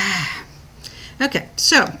right. Okay,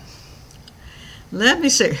 so let me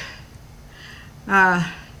see.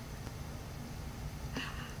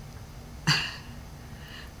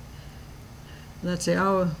 Let's see.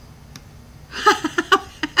 Oh.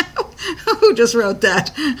 Who just wrote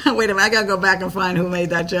that? Wait a minute, I gotta go back and find who made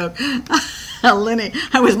that joke. Lenny,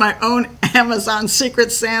 I was my own Amazon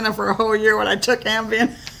Secret Santa for a whole year when I took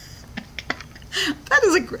Ambien.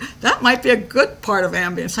 That might be a good part of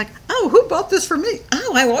Ambien. It's like, oh, who bought this for me?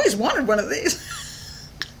 Oh, I always wanted one of these.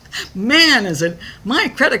 Man, my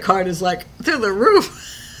credit card is like through the roof.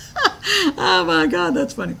 Oh my God,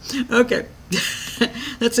 that's funny. Okay.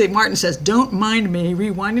 Let's see. Martin says, "Don't mind me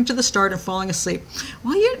rewinding to the start and falling asleep."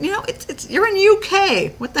 Well, you're in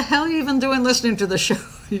UK. What the hell are you even doing listening to the show?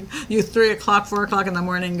 You 3 o'clock, 4 o'clock in the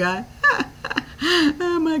morning guy.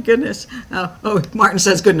 Oh my goodness. Oh, Martin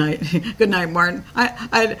says good night. Good night, Martin.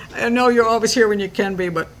 I know you're always here when you can be,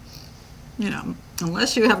 but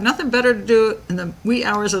unless you have nothing better to do in the wee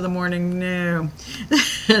hours of the morning, no.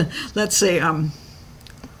 Let's see.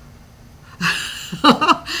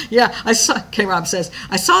 Yeah, K-Rob says,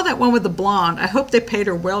 I saw that one with the blonde. I hope they paid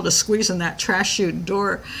her well to squeeze in that trash chute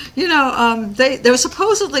door. They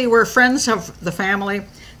supposedly were friends of the family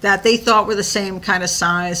that they thought were the same kind of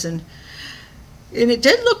size, and it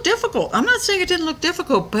did look difficult. I'm not saying it didn't look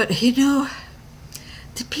difficult, but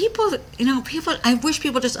the people, I wish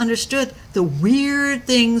people just understood the weird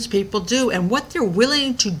things people do and what they're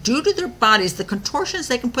willing to do to their bodies, the contortions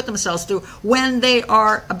they can put themselves through when they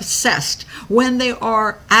are obsessed, when they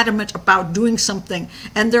are adamant about doing something,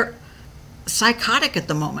 and they're psychotic at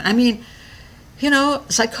the moment. I mean,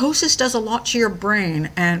 psychosis does a lot to your brain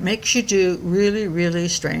and makes you do really, really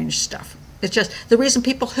strange stuff. It's just the reason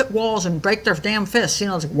people hit walls and break their damn fists.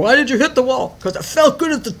 It's like, why did you hit the wall? Because it felt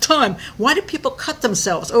good at the time. Why do people cut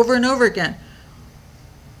themselves over and over again?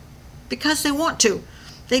 Because they want to.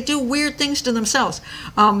 They do weird things to themselves.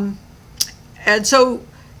 And so,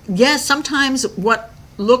 yes, sometimes what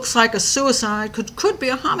looks like a suicide could be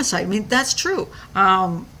a homicide. I mean, that's true.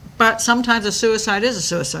 But sometimes a suicide is a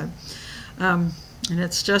suicide. And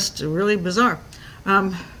it's just really bizarre.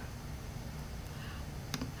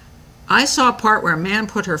 I saw a part where a man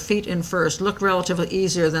put her feet in first, looked relatively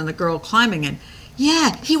easier than the girl climbing in.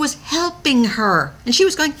 Yeah, he was helping her. And she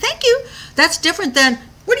was going, thank you. That's different than,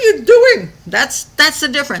 what are you doing? That's the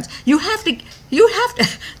difference. You have to,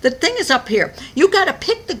 the thing is up here. You got to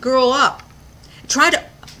pick the girl up.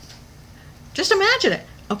 Just imagine it.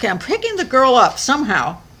 Okay, I'm picking the girl up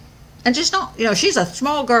somehow. And just not, she's a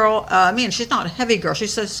small girl. She's not a heavy girl.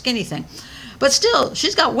 She's a skinny thing. But still,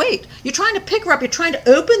 she's got weight. You're trying to pick her up. You're trying to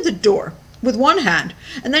open the door with one hand.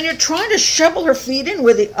 And then you're trying to shovel her feet in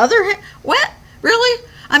with the other hand. What? Really?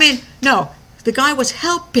 No. The guy was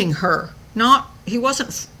helping her. He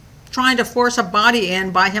wasn't trying to force a body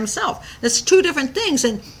in by himself. That's two different things.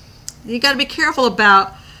 And you got to be careful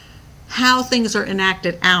about how things are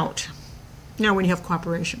enacted out, when you have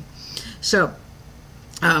cooperation. So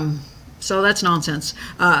that's nonsense.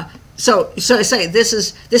 So I say this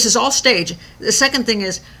is all staged. The second thing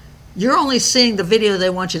is you're only seeing the video they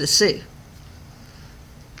want you to see,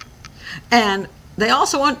 and they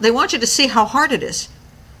want you to see how hard it is.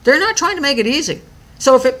 They're not trying to make it easy.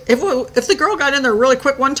 So if the girl got in there really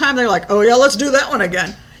quick one time, they're like, oh yeah, let's do that one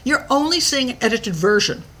again. You're only seeing an edited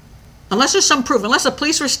version, unless there's some proof. Unless the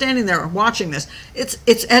police were standing there watching this,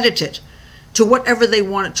 it's edited to whatever they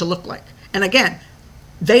want it to look like. And again,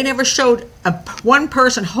 They never showed one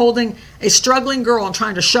person holding a struggling girl and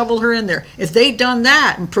trying to shovel her in there. If they'd done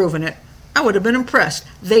that and proven it, I would have been impressed.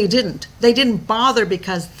 They didn't. They didn't bother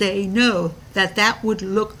because they know that that would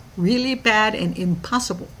look really bad and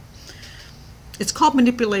impossible. It's called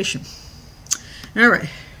manipulation. All right.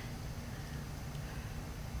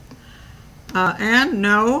 And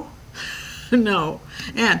no,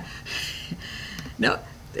 and no,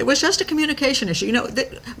 it was just a communication issue. You know,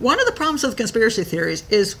 one of the problems with conspiracy theories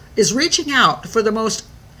is reaching out for the most,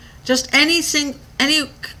 just any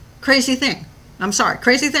crazy thing. I'm sorry,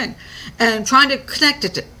 crazy thing, and trying to connect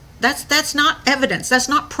it to. That's not evidence. That's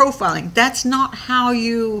not profiling. That's not how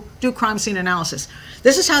you do crime scene analysis.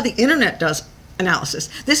 This is how the internet does analysis.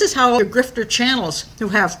 This is how your grifter channels who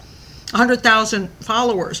have 100,000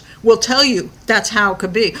 followers will tell you that's how it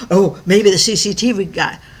could be. Oh, maybe the CCTV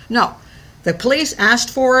guy. No, the police asked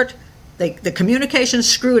for it. The communication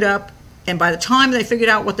screwed up, and by the time they figured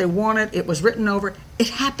out what they wanted, it was written over. It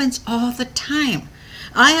happens all the time.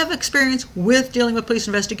 I have experience with dealing with police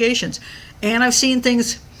investigations, and I've seen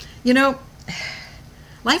things. You know,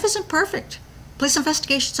 life isn't perfect. Police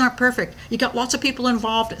investigations aren't perfect. You got lots of people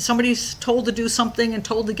involved. Somebody's told to do something and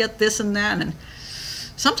told to get this and that, and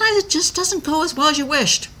sometimes it just doesn't go as well as you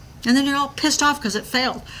wished. And then you're all pissed off because it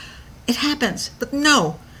failed. It happens. But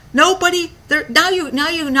no, nobody there. Now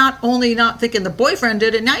you not only not thinking the boyfriend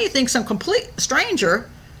did it, now you think some complete stranger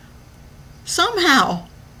somehow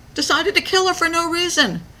decided to kill her for no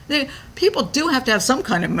reason. People do have to have some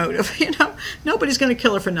kind of motive, you know. Nobody's going to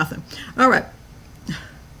kill her for nothing. All right.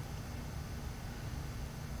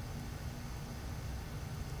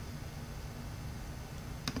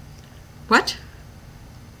 What?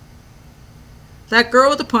 That girl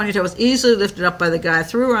with the ponytail was easily lifted up by the guy,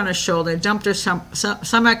 threw her on his shoulder, dumped her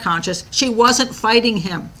semi-conscious. She wasn't fighting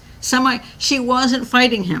him. She wasn't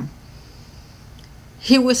fighting him.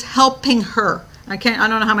 He was helping her. I don't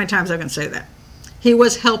know how many times I can say that. He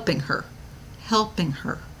was helping her. Helping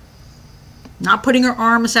her. Not putting her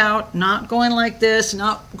arms out, not going like this,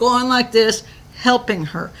 not going like this, helping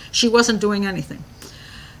her. She wasn't doing anything.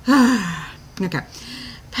 Okay.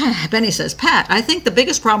 Benny says, Pat, I think the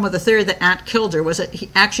biggest problem with the theory that Ant killed her was that he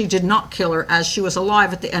actually did not kill her as she was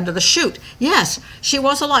alive at the end of the shoot. Yes, she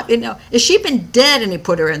was alive. You know, if she'd been dead and he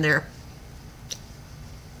put her in there,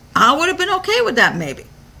 I would have been okay with that maybe.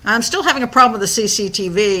 I'm still having a problem with the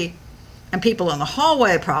CCTV and people in the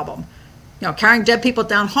hallway problem. You know, carrying dead people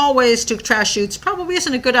down hallways to trash chutes probably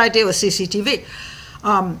isn't a good idea with CCTV.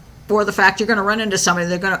 Or the fact you're going to run into somebody,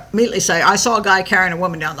 they're going to immediately say, I saw a guy carrying a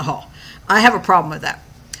woman down the hall. I have a problem with that,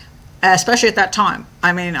 especially at that time.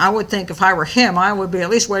 I mean, I would think if I were him, I would be at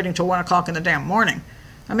least waiting till 1 o'clock in the damn morning.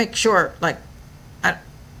 I make sure, like, I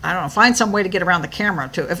don't know, find some way to get around the camera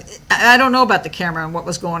too. I don't know about the camera and what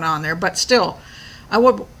was going on there, but still, I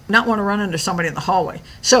would not want to run into somebody in the hallway.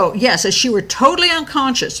 So yes, if she were totally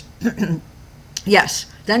unconscious, yes,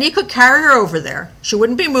 then he could carry her over there. She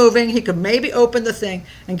wouldn't be moving. He could maybe open the thing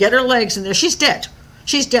and get her legs in there. She's dead.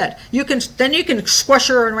 She's dead. Then you can squish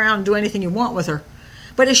her around and do anything you want with her.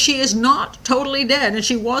 But if she is not totally dead, and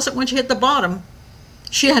she wasn't when she hit the bottom,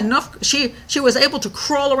 she had enough. She was able to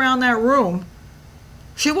crawl around that room.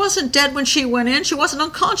 She wasn't dead when she went in. She wasn't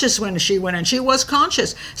unconscious when she went in. She was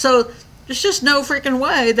conscious. So there's just no freaking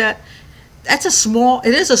way it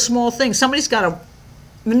is a small thing. Somebody's got to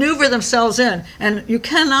maneuver themselves in, and you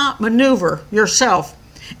cannot maneuver yourself,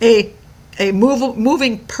 a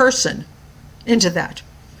moving person, into that.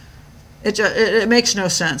 It makes no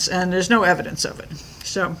sense, and there's no evidence of it.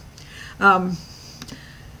 So,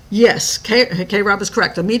 yes, K-Rob is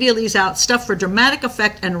correct. The media leaves out stuff for dramatic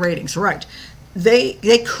effect and ratings. Right.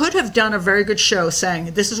 They could have done a very good show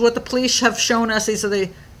saying, this is what the police have shown us, these are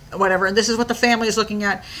the whatever, and this is what the family is looking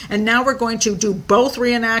at, and now we're going to do both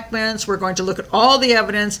reenactments, we're going to look at all the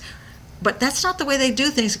evidence, but that's not the way they do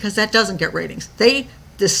things, because that doesn't get ratings. They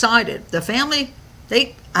decided, the family,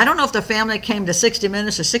 I don't know if the family came to 60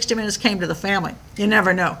 Minutes or 60 Minutes came to the family, you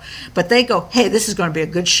never know, but they go, hey, this is going to be a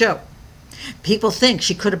good show. People think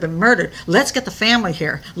she could have been murdered. Let's get the family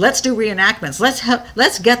here. Let's do reenactments.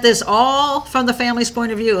 Let's get this all from the family's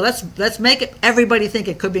point of view. Let's make everybody think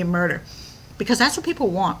it could be murder. Because that's what people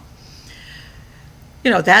want.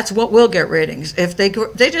 You know, that's what will get ratings. If they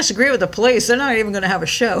disagree with the police, they're not even going to have a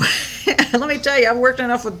show. Let me tell you, I've worked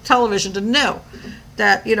enough with television to know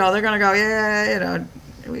that, you know, they're going to go, yeah,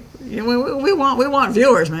 you know, we want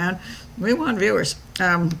viewers, man. We want viewers.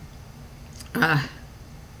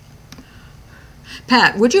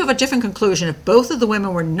 Pat, would you have a different conclusion if both of the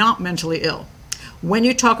women were not mentally ill? When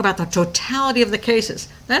you talk about the totality of the cases,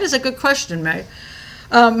 that is a good question, May.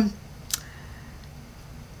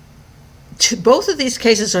 Both of these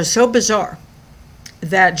cases are so bizarre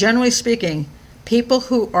that, generally speaking, people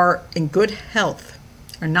who are in good health,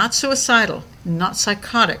 are not suicidal, not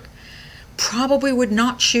psychotic, probably would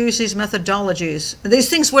not choose these methodologies. These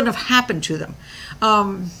things wouldn't have happened to them.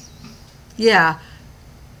 Yeah,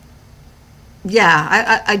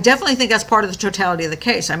 I definitely think that's part of the totality of the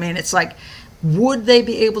case. I mean, it's like, would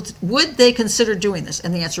they consider doing this?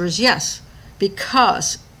 And the answer is yes,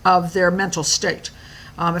 because of their mental state.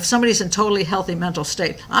 If somebody's in totally healthy mental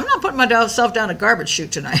state, I'm not putting myself down a garbage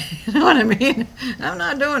chute tonight. You know what I mean? I'm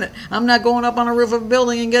not doing it. I'm not going up on a roof of a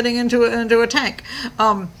building and getting into a tank.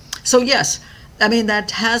 So yes, I mean,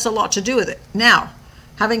 that has a lot to do with it. Now,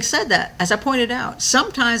 having said that, as I pointed out,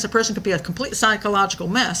 sometimes a person could be a complete psychological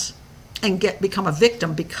mess and become a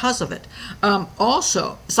victim because of it.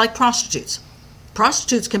 Also, it's like prostitutes.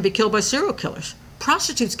 Prostitutes can be killed by serial killers.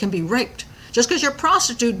 Prostitutes can be raped. Just because you're a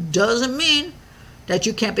prostitute doesn't mean that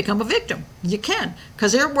you can't become a victim. You can,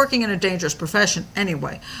 because they're working in a dangerous profession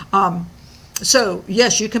anyway. So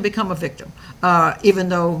yes, you can become a victim, even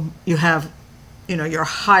though you have, you're a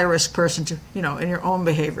high-risk person to, in your own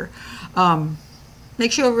behavior.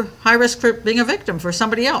 Makes you a high risk for being a victim for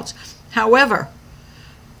somebody else. However,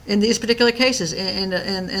 in these particular cases, in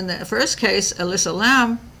the first case, Elisa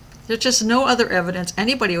Lam, there's just no other evidence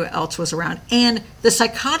anybody else was around. And the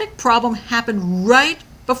psychotic problem happened right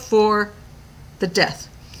before the death.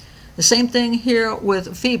 The same thing here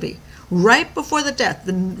with Phoebe. Right before the death,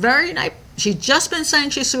 the very night, she'd just been saying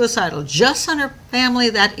she's suicidal, just sent her family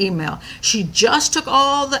that email. She just took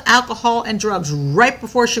all the alcohol and drugs right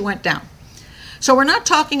before she went down. So we're not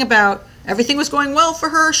talking about everything was going well for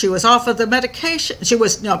her. She was off of the medication. She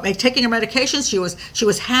was taking her medications. She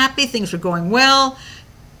was happy. Things were going well.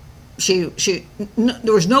 There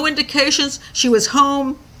was no indications. She was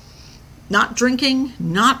home, not drinking,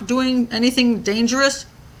 not doing anything dangerous,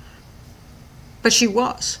 but she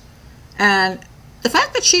was. And the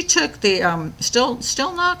fact that she took the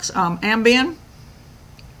Stilnox, Ambien,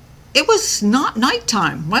 it was not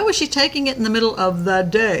nighttime. Why was she taking it in the middle of the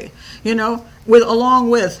day? Along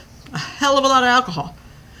with a hell of a lot of alcohol.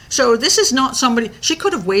 So this is not somebody, she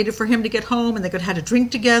could have waited for him to get home and they could have had a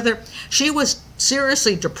drink together. She was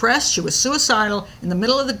seriously depressed. She was suicidal in the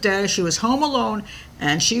middle of the day. She was home alone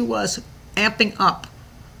and she was amping up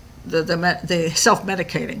the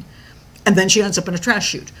self-medicating. And then she ends up in a trash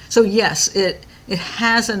chute. So yes, it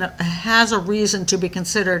has a reason to be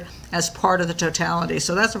considered as part of the totality.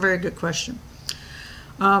 So that's a very good question.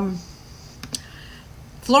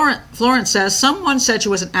 Florence says, someone said she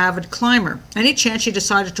was an avid climber. Any chance she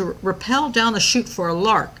decided to rappel down the chute for a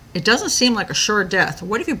lark? It doesn't seem like a sure death.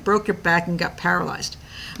 What if you broke your back and got paralyzed?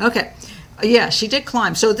 Okay, yeah, she did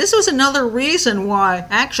climb. So this was another reason why,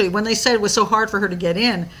 actually, when they said it was so hard for her to get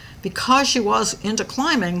in, because she was into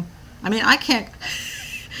climbing. I mean, I can't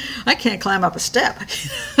climb up a step.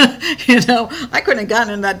 I couldn't have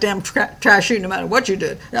gotten in that damn trash chute no matter what you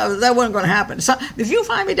did. That wasn't going to happen. So if you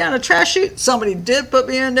find me down a trash chute, somebody did put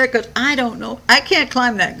me in there, because I don't know. I can't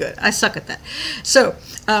climb that good. I suck at that. So,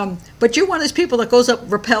 but you're one of these people that goes up,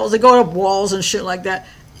 rappels, they go up walls and shit like that.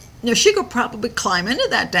 She could probably climb into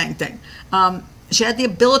that dang thing. She had the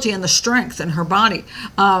ability and the strength in her body.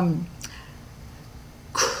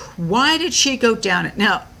 Why did she go down it?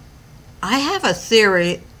 Now, I have a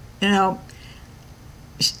theory,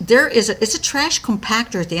 it's a trash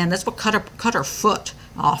compactor at the end. That's what cut her foot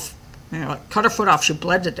off. Cut her foot off. She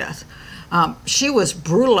bled to death. She was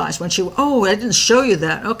brutalized when I didn't show you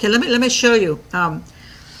that. Okay, let me show you.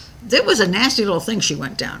 There was a nasty little thing she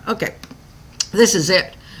went down. Okay, this is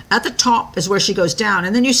it. At the top is where she goes down,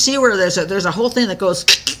 and then you see where there's a whole thing that goes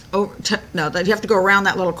over. That you have to go around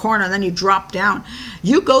that little corner, and then you drop down.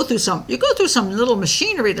 You go through some little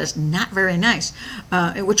machinery that's not very nice,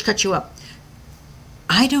 which cuts you up.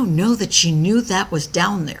 I don't know that she knew that was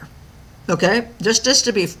down there. Okay, just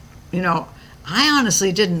to be, I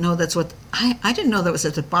honestly didn't know that's what. I didn't know that was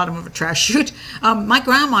at the bottom of a trash chute. My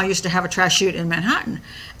grandma used to have a trash chute in Manhattan,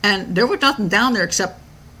 and there was nothing down there except,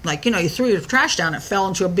 you threw your trash down, it fell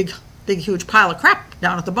into a big, huge pile of crap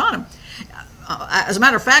down at the bottom. As a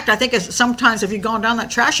matter of fact, I think sometimes if you'd gone down that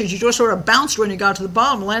trash chute, you just sort of bounced when you got to the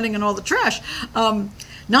bottom, landing in all the trash.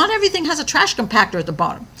 Not everything has a trash compactor at the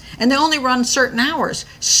bottom, and they only run certain hours.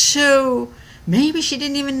 So maybe she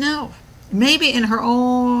didn't even know. Maybe in her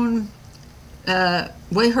own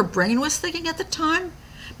way her brain was thinking at the time.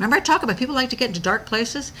 Remember I talk about people like to get into dark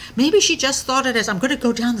places? Maybe she just thought it as, I'm going to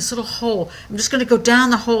go down this little hole. I'm just going to go down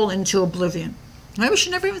the hole into oblivion. Maybe she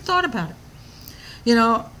never even thought about it.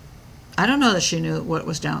 I don't know that she knew what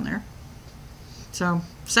was down there. So,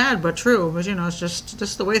 sad but true. But, it's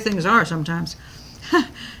just the way things are sometimes.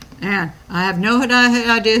 And I have no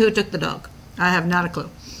idea who took the dog. I have not a clue.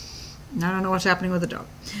 I don't know what's happening with the dog.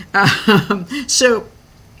 So,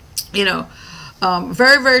 you know,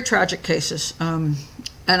 very, very tragic cases. And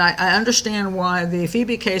I understand why the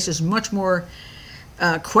Phoebe case is much more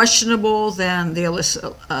questionable than the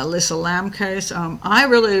Elisa Lam case. I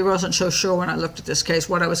really wasn't so sure when I looked at this case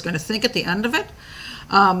what I was going to think at the end of it.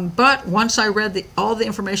 But once I read all the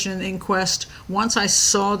information in the inquest, once I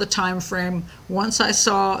saw the time frame, once I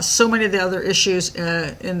saw so many of the other issues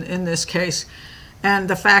in this case, and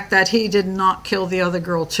the fact that he did not kill the other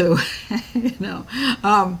girl too, you know,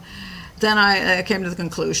 then I came to the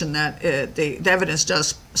conclusion that the evidence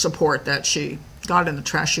does support that she got in the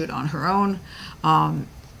trash chute on her own.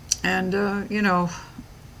 You know,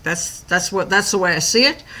 that's the way I see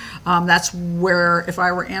it. That's where, if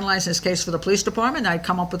I were analyzing this case for the police department, I'd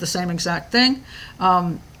come up with the same exact thing.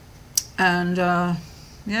 Yeah,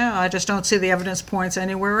 I just don't see the evidence points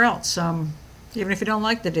anywhere else, even if you don't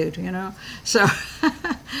like the dude, you know. So,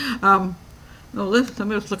 let me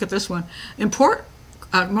look at this one.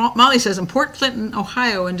 Molly says, in Port Clinton,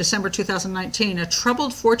 Ohio, in December 2019, a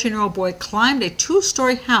troubled 14-year-old boy climbed a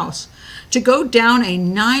 2-story house to go down a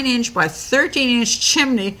 9-inch by 13-inch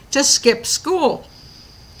chimney to skip school.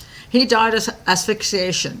 He died of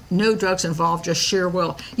asphyxiation. No drugs involved, just sheer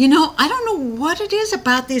will. You know, I don't know what it is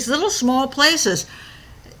about these little small places.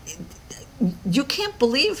 You can't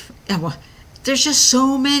believe, well, there's just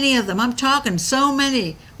so many of them. I'm talking so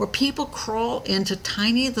many, where people crawl into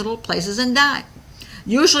tiny little places and die.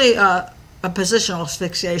 Usually a positional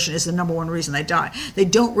asphyxiation is the #1 reason they die. They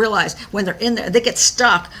don't realize when they're in there, they get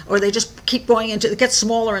stuck, or they just keep going into, it gets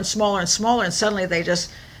smaller and smaller and smaller, and suddenly they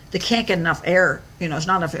can't get enough air. You know, there's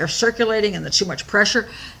not enough air circulating, and there's too much pressure.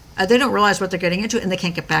 They don't realize what they're getting into, and they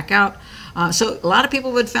can't get back out. So a lot of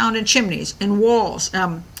people have been found in chimneys, in walls,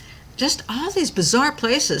 just all these bizarre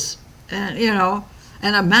places. You know,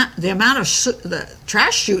 and the amount of the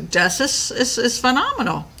trash chute deaths is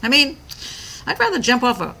phenomenal. I mean, I'd rather jump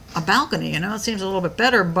off a balcony, you know. It seems a little bit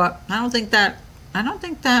better, but I don't think that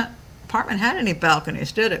apartment had any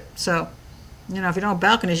balconies, did it? So, you know, if you don't have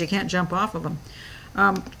balconies, you can't jump off of them.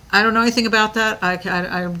 I don't know anything about that. I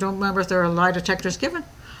don't remember if there are lie detectors given.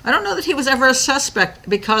 I don't know that he was ever a suspect,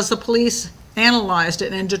 because the police analyzed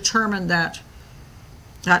it and determined that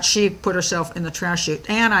she put herself in the trash chute.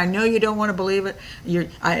 And I know you don't want to believe it.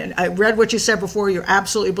 I read what you said before. You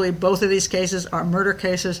absolutely believe both of these cases are murder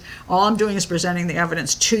cases. All I'm doing is presenting the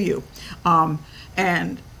evidence to you.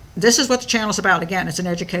 And this is what the channel's about. Again, it's an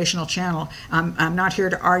educational channel. I'm not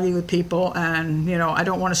here to argue with people, and, you know, I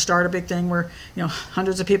don't want to start a big thing where, you know,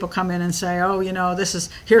 hundreds of people come in and say, oh, you know,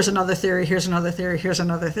 here's another theory, here's another theory, here's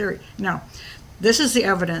another theory. No, this is the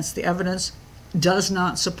evidence. The evidence does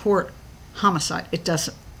not support homicide. It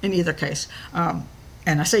doesn't in either case. And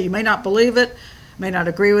I say you may not believe it, may not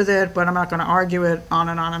agree with it, but I'm not going to argue it on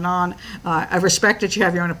and on and on. I respect that you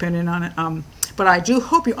have your own opinion on it, but I do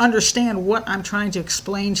hope you understand what I'm trying to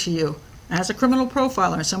explain to you. As a criminal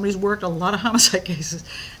profiler and somebody who's worked a lot of homicide cases,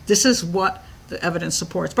 this is what the evidence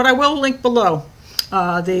supports. But I will link below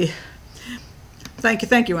thank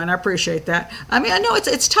you, and I appreciate that. I mean, I know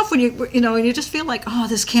it's tough when you know, and you just feel like, oh,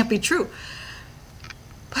 this can't be true.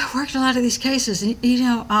 But I worked a lot of these cases, and, you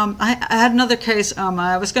know, I had another case.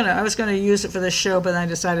 I was gonna use it for this show, but I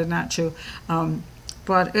decided not to.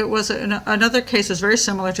 But it was another case that's very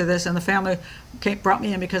similar to this, and the family brought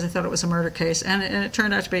me in because they thought it was a murder case, and it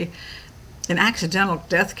turned out to be an accidental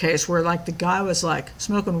death case where, like, the guy was like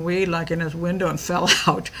smoking weed, like, in his window and fell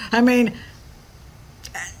out. I mean,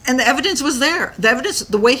 and the evidence was there. The evidence,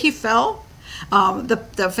 the way he fell.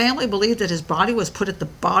 The family believed that his body was put at the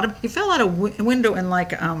bottom. He fell out a window, and, like,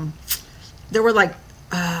 there were, like,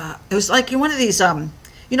 it was like in one of these,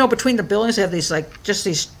 you know, between the buildings they have these, like, just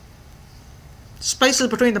these spaces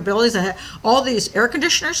between the buildings that had all these air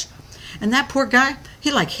conditioners, and that poor guy,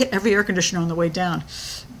 he, like, hit every air conditioner on the way down.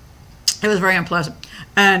 It was very unpleasant.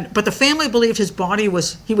 But the family believed his body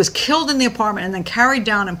he was killed in the apartment and then carried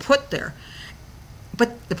down and put there.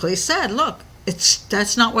 But the police said, look,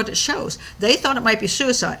 that's not what it shows. They thought it might be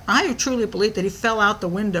suicide. I truly believe that he fell out the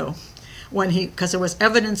window because there was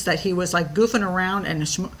evidence that he was, like, goofing around and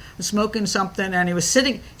smoking something, and he was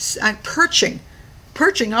sitting, perching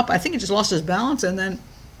up. I think he just lost his balance and then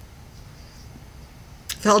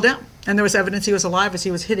fell down. And there was evidence he was alive as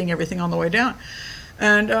he was hitting everything on the way down.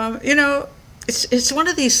 And you know, it's one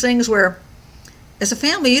of these things where, as a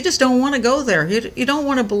family, you just don't want to go there. You don't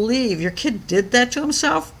want to believe your kid did that to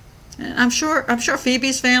himself. And I'm sure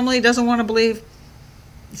Phoebe's family doesn't want to believe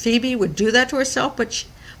Phoebe would do that to herself, but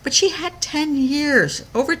But she had 10 years,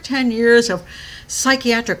 over 10 years of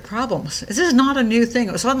psychiatric problems. This is not a new thing.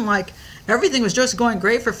 It wasn't like everything was just going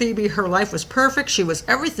great for Phoebe. Her life was perfect.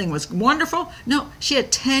 Everything was wonderful. No, she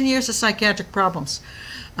had 10 years of psychiatric problems.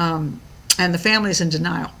 And the family's in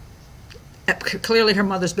denial. Clearly her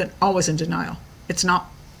mother's been always in denial. It's not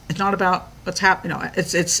about what's happening.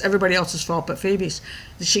 It's everybody else's fault but Phoebe's.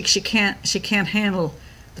 She can't handle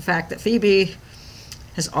the fact that Phoebe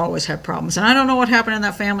has always had problems. And I don't know what happened in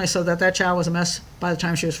that family so that child was a mess by the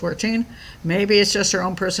time she was 14. Maybe it's just her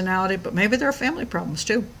own personality, but maybe there are family problems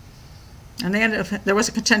too. And there was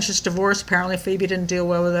a contentious divorce. Apparently Phoebe didn't deal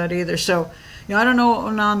well with that either. So, I don't know what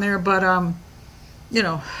went on there, but,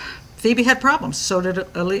 Phoebe had problems. So did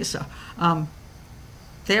Elisa.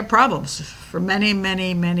 They had problems for many,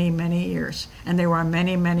 many, many, many years. And they were on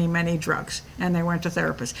many, many, many drugs. And they went to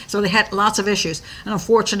therapists. So they had lots of issues. And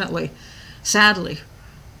unfortunately, sadly,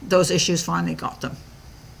 those issues finally got them.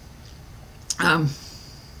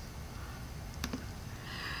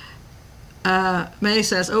 May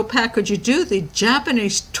says, "Oh, Pat, could you do the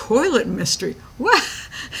Japanese toilet mystery?" What?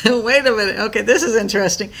 Wait a minute. Okay, this is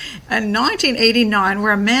interesting. In 1989,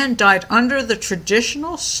 where a man died under the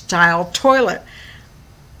traditional style toilet.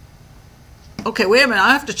 Okay, wait a minute.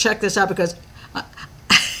 I have to check this out because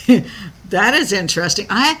that is interesting.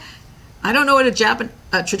 I don't know what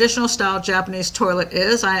a traditional style Japanese toilet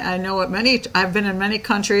is. I know what I've been in many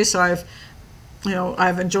countries, so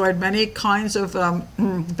I've enjoyed many kinds of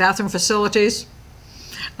bathroom facilities,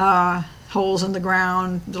 holes in the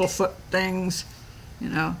ground, little foot things,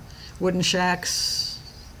 wooden shacks,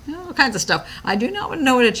 all kinds of stuff. I do not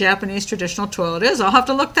know what a Japanese traditional toilet is. I'll have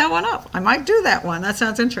to look that one up. I might do that one. That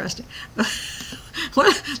sounds interesting.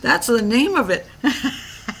 That's the name of it.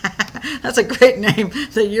 That's a great name.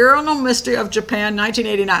 The Urinal Mystery of Japan,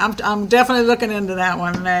 1989. I'm definitely looking into that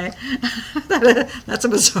one, May. That's a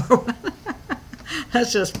bizarre one.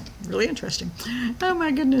 That's just really interesting. Oh my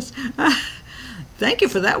goodness. Thank you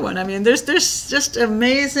for that one. I mean, there's just an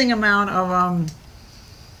amazing amount of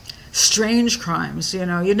strange crimes. You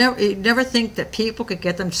never think that people could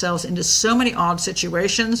get themselves into so many odd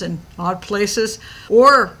situations and odd places,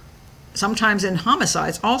 or sometimes in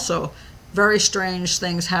homicides also. Very strange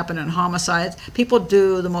things happen in homicides. People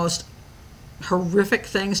do the most horrific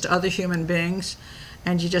things to other human beings,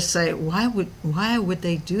 and you just say, why would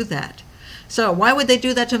they do that? So why would they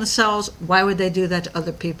do that to themselves? Why would they do that to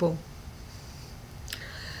other people?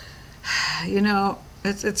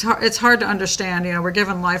 It's hard to understand. We're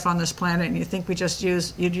given life on this planet, and you think we'd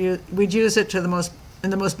use it in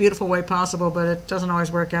the most beautiful way possible, but it doesn't always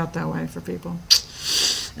work out that way for people.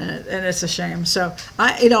 And it's a shame. So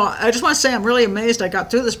I just want to say I'm really amazed I got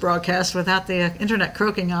through this broadcast without the internet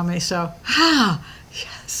croaking on me. So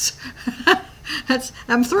yes,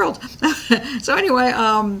 I'm thrilled. So anyway,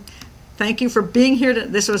 thank you for being here.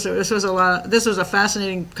 This was a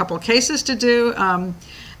fascinating couple of cases to do, and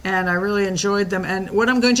I really enjoyed them. And what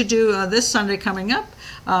I'm going to do this Sunday coming up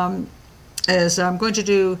is I'm going to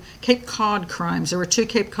do Cape Cod crimes. There were 2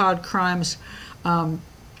 Cape Cod crimes.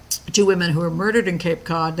 2 women who were murdered in Cape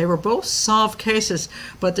Cod. They were both solved cases,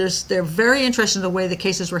 but they're very interesting in the way the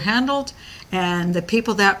cases were handled and the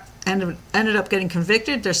people that ended up getting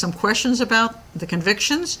convicted. There's some questions about the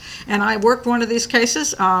convictions, and I worked one of these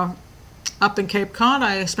cases up in Cape Cod.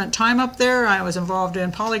 I spent time up there. I was involved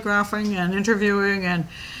in polygraphing and interviewing, and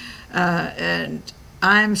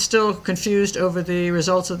I'm still confused over the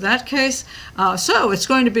results of that case. So it's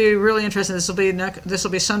going to be really interesting. This will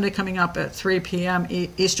be Sunday coming up at 3 p.m.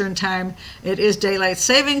 Eastern time. It is daylight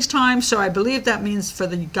savings time, so I believe that means for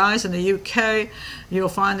the guys in the UK, you'll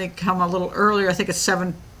finally come a little earlier. I think it's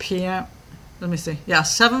 7 p.m. Let me see. Yeah,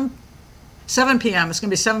 7 p.m. It's going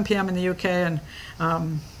to be 7 p.m. in the UK, and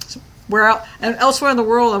and elsewhere in the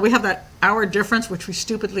world, we have that hour difference, which we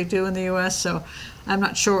stupidly do in the U.S., so I'm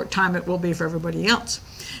not sure what time it will be for everybody else.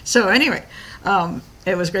 So anyway,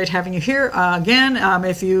 it was great having you here. Again,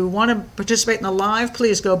 if you want to participate in the live,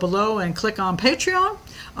 please go below and click on Patreon,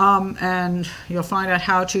 and you'll find out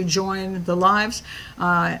how to join the lives.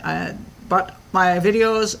 But my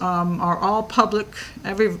videos are all public.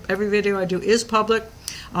 Every video I do is public.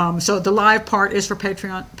 So the live part is for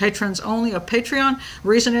patrons only of Patreon.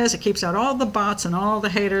 Reason is it keeps out all the bots and all the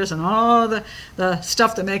haters and all the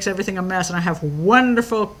stuff that makes everything a mess. And I have a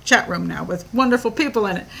wonderful chat room now with wonderful people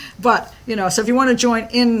in it. But, so if you want to join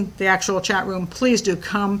in the actual chat room, please do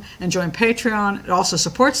come and join Patreon. It also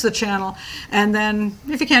supports the channel. And then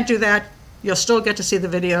if you can't do that, you'll still get to see the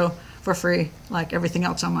video for free, like everything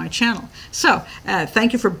else on my channel. So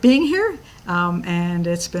thank you for being here, and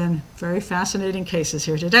it's been very fascinating cases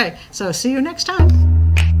here today. So see you next time.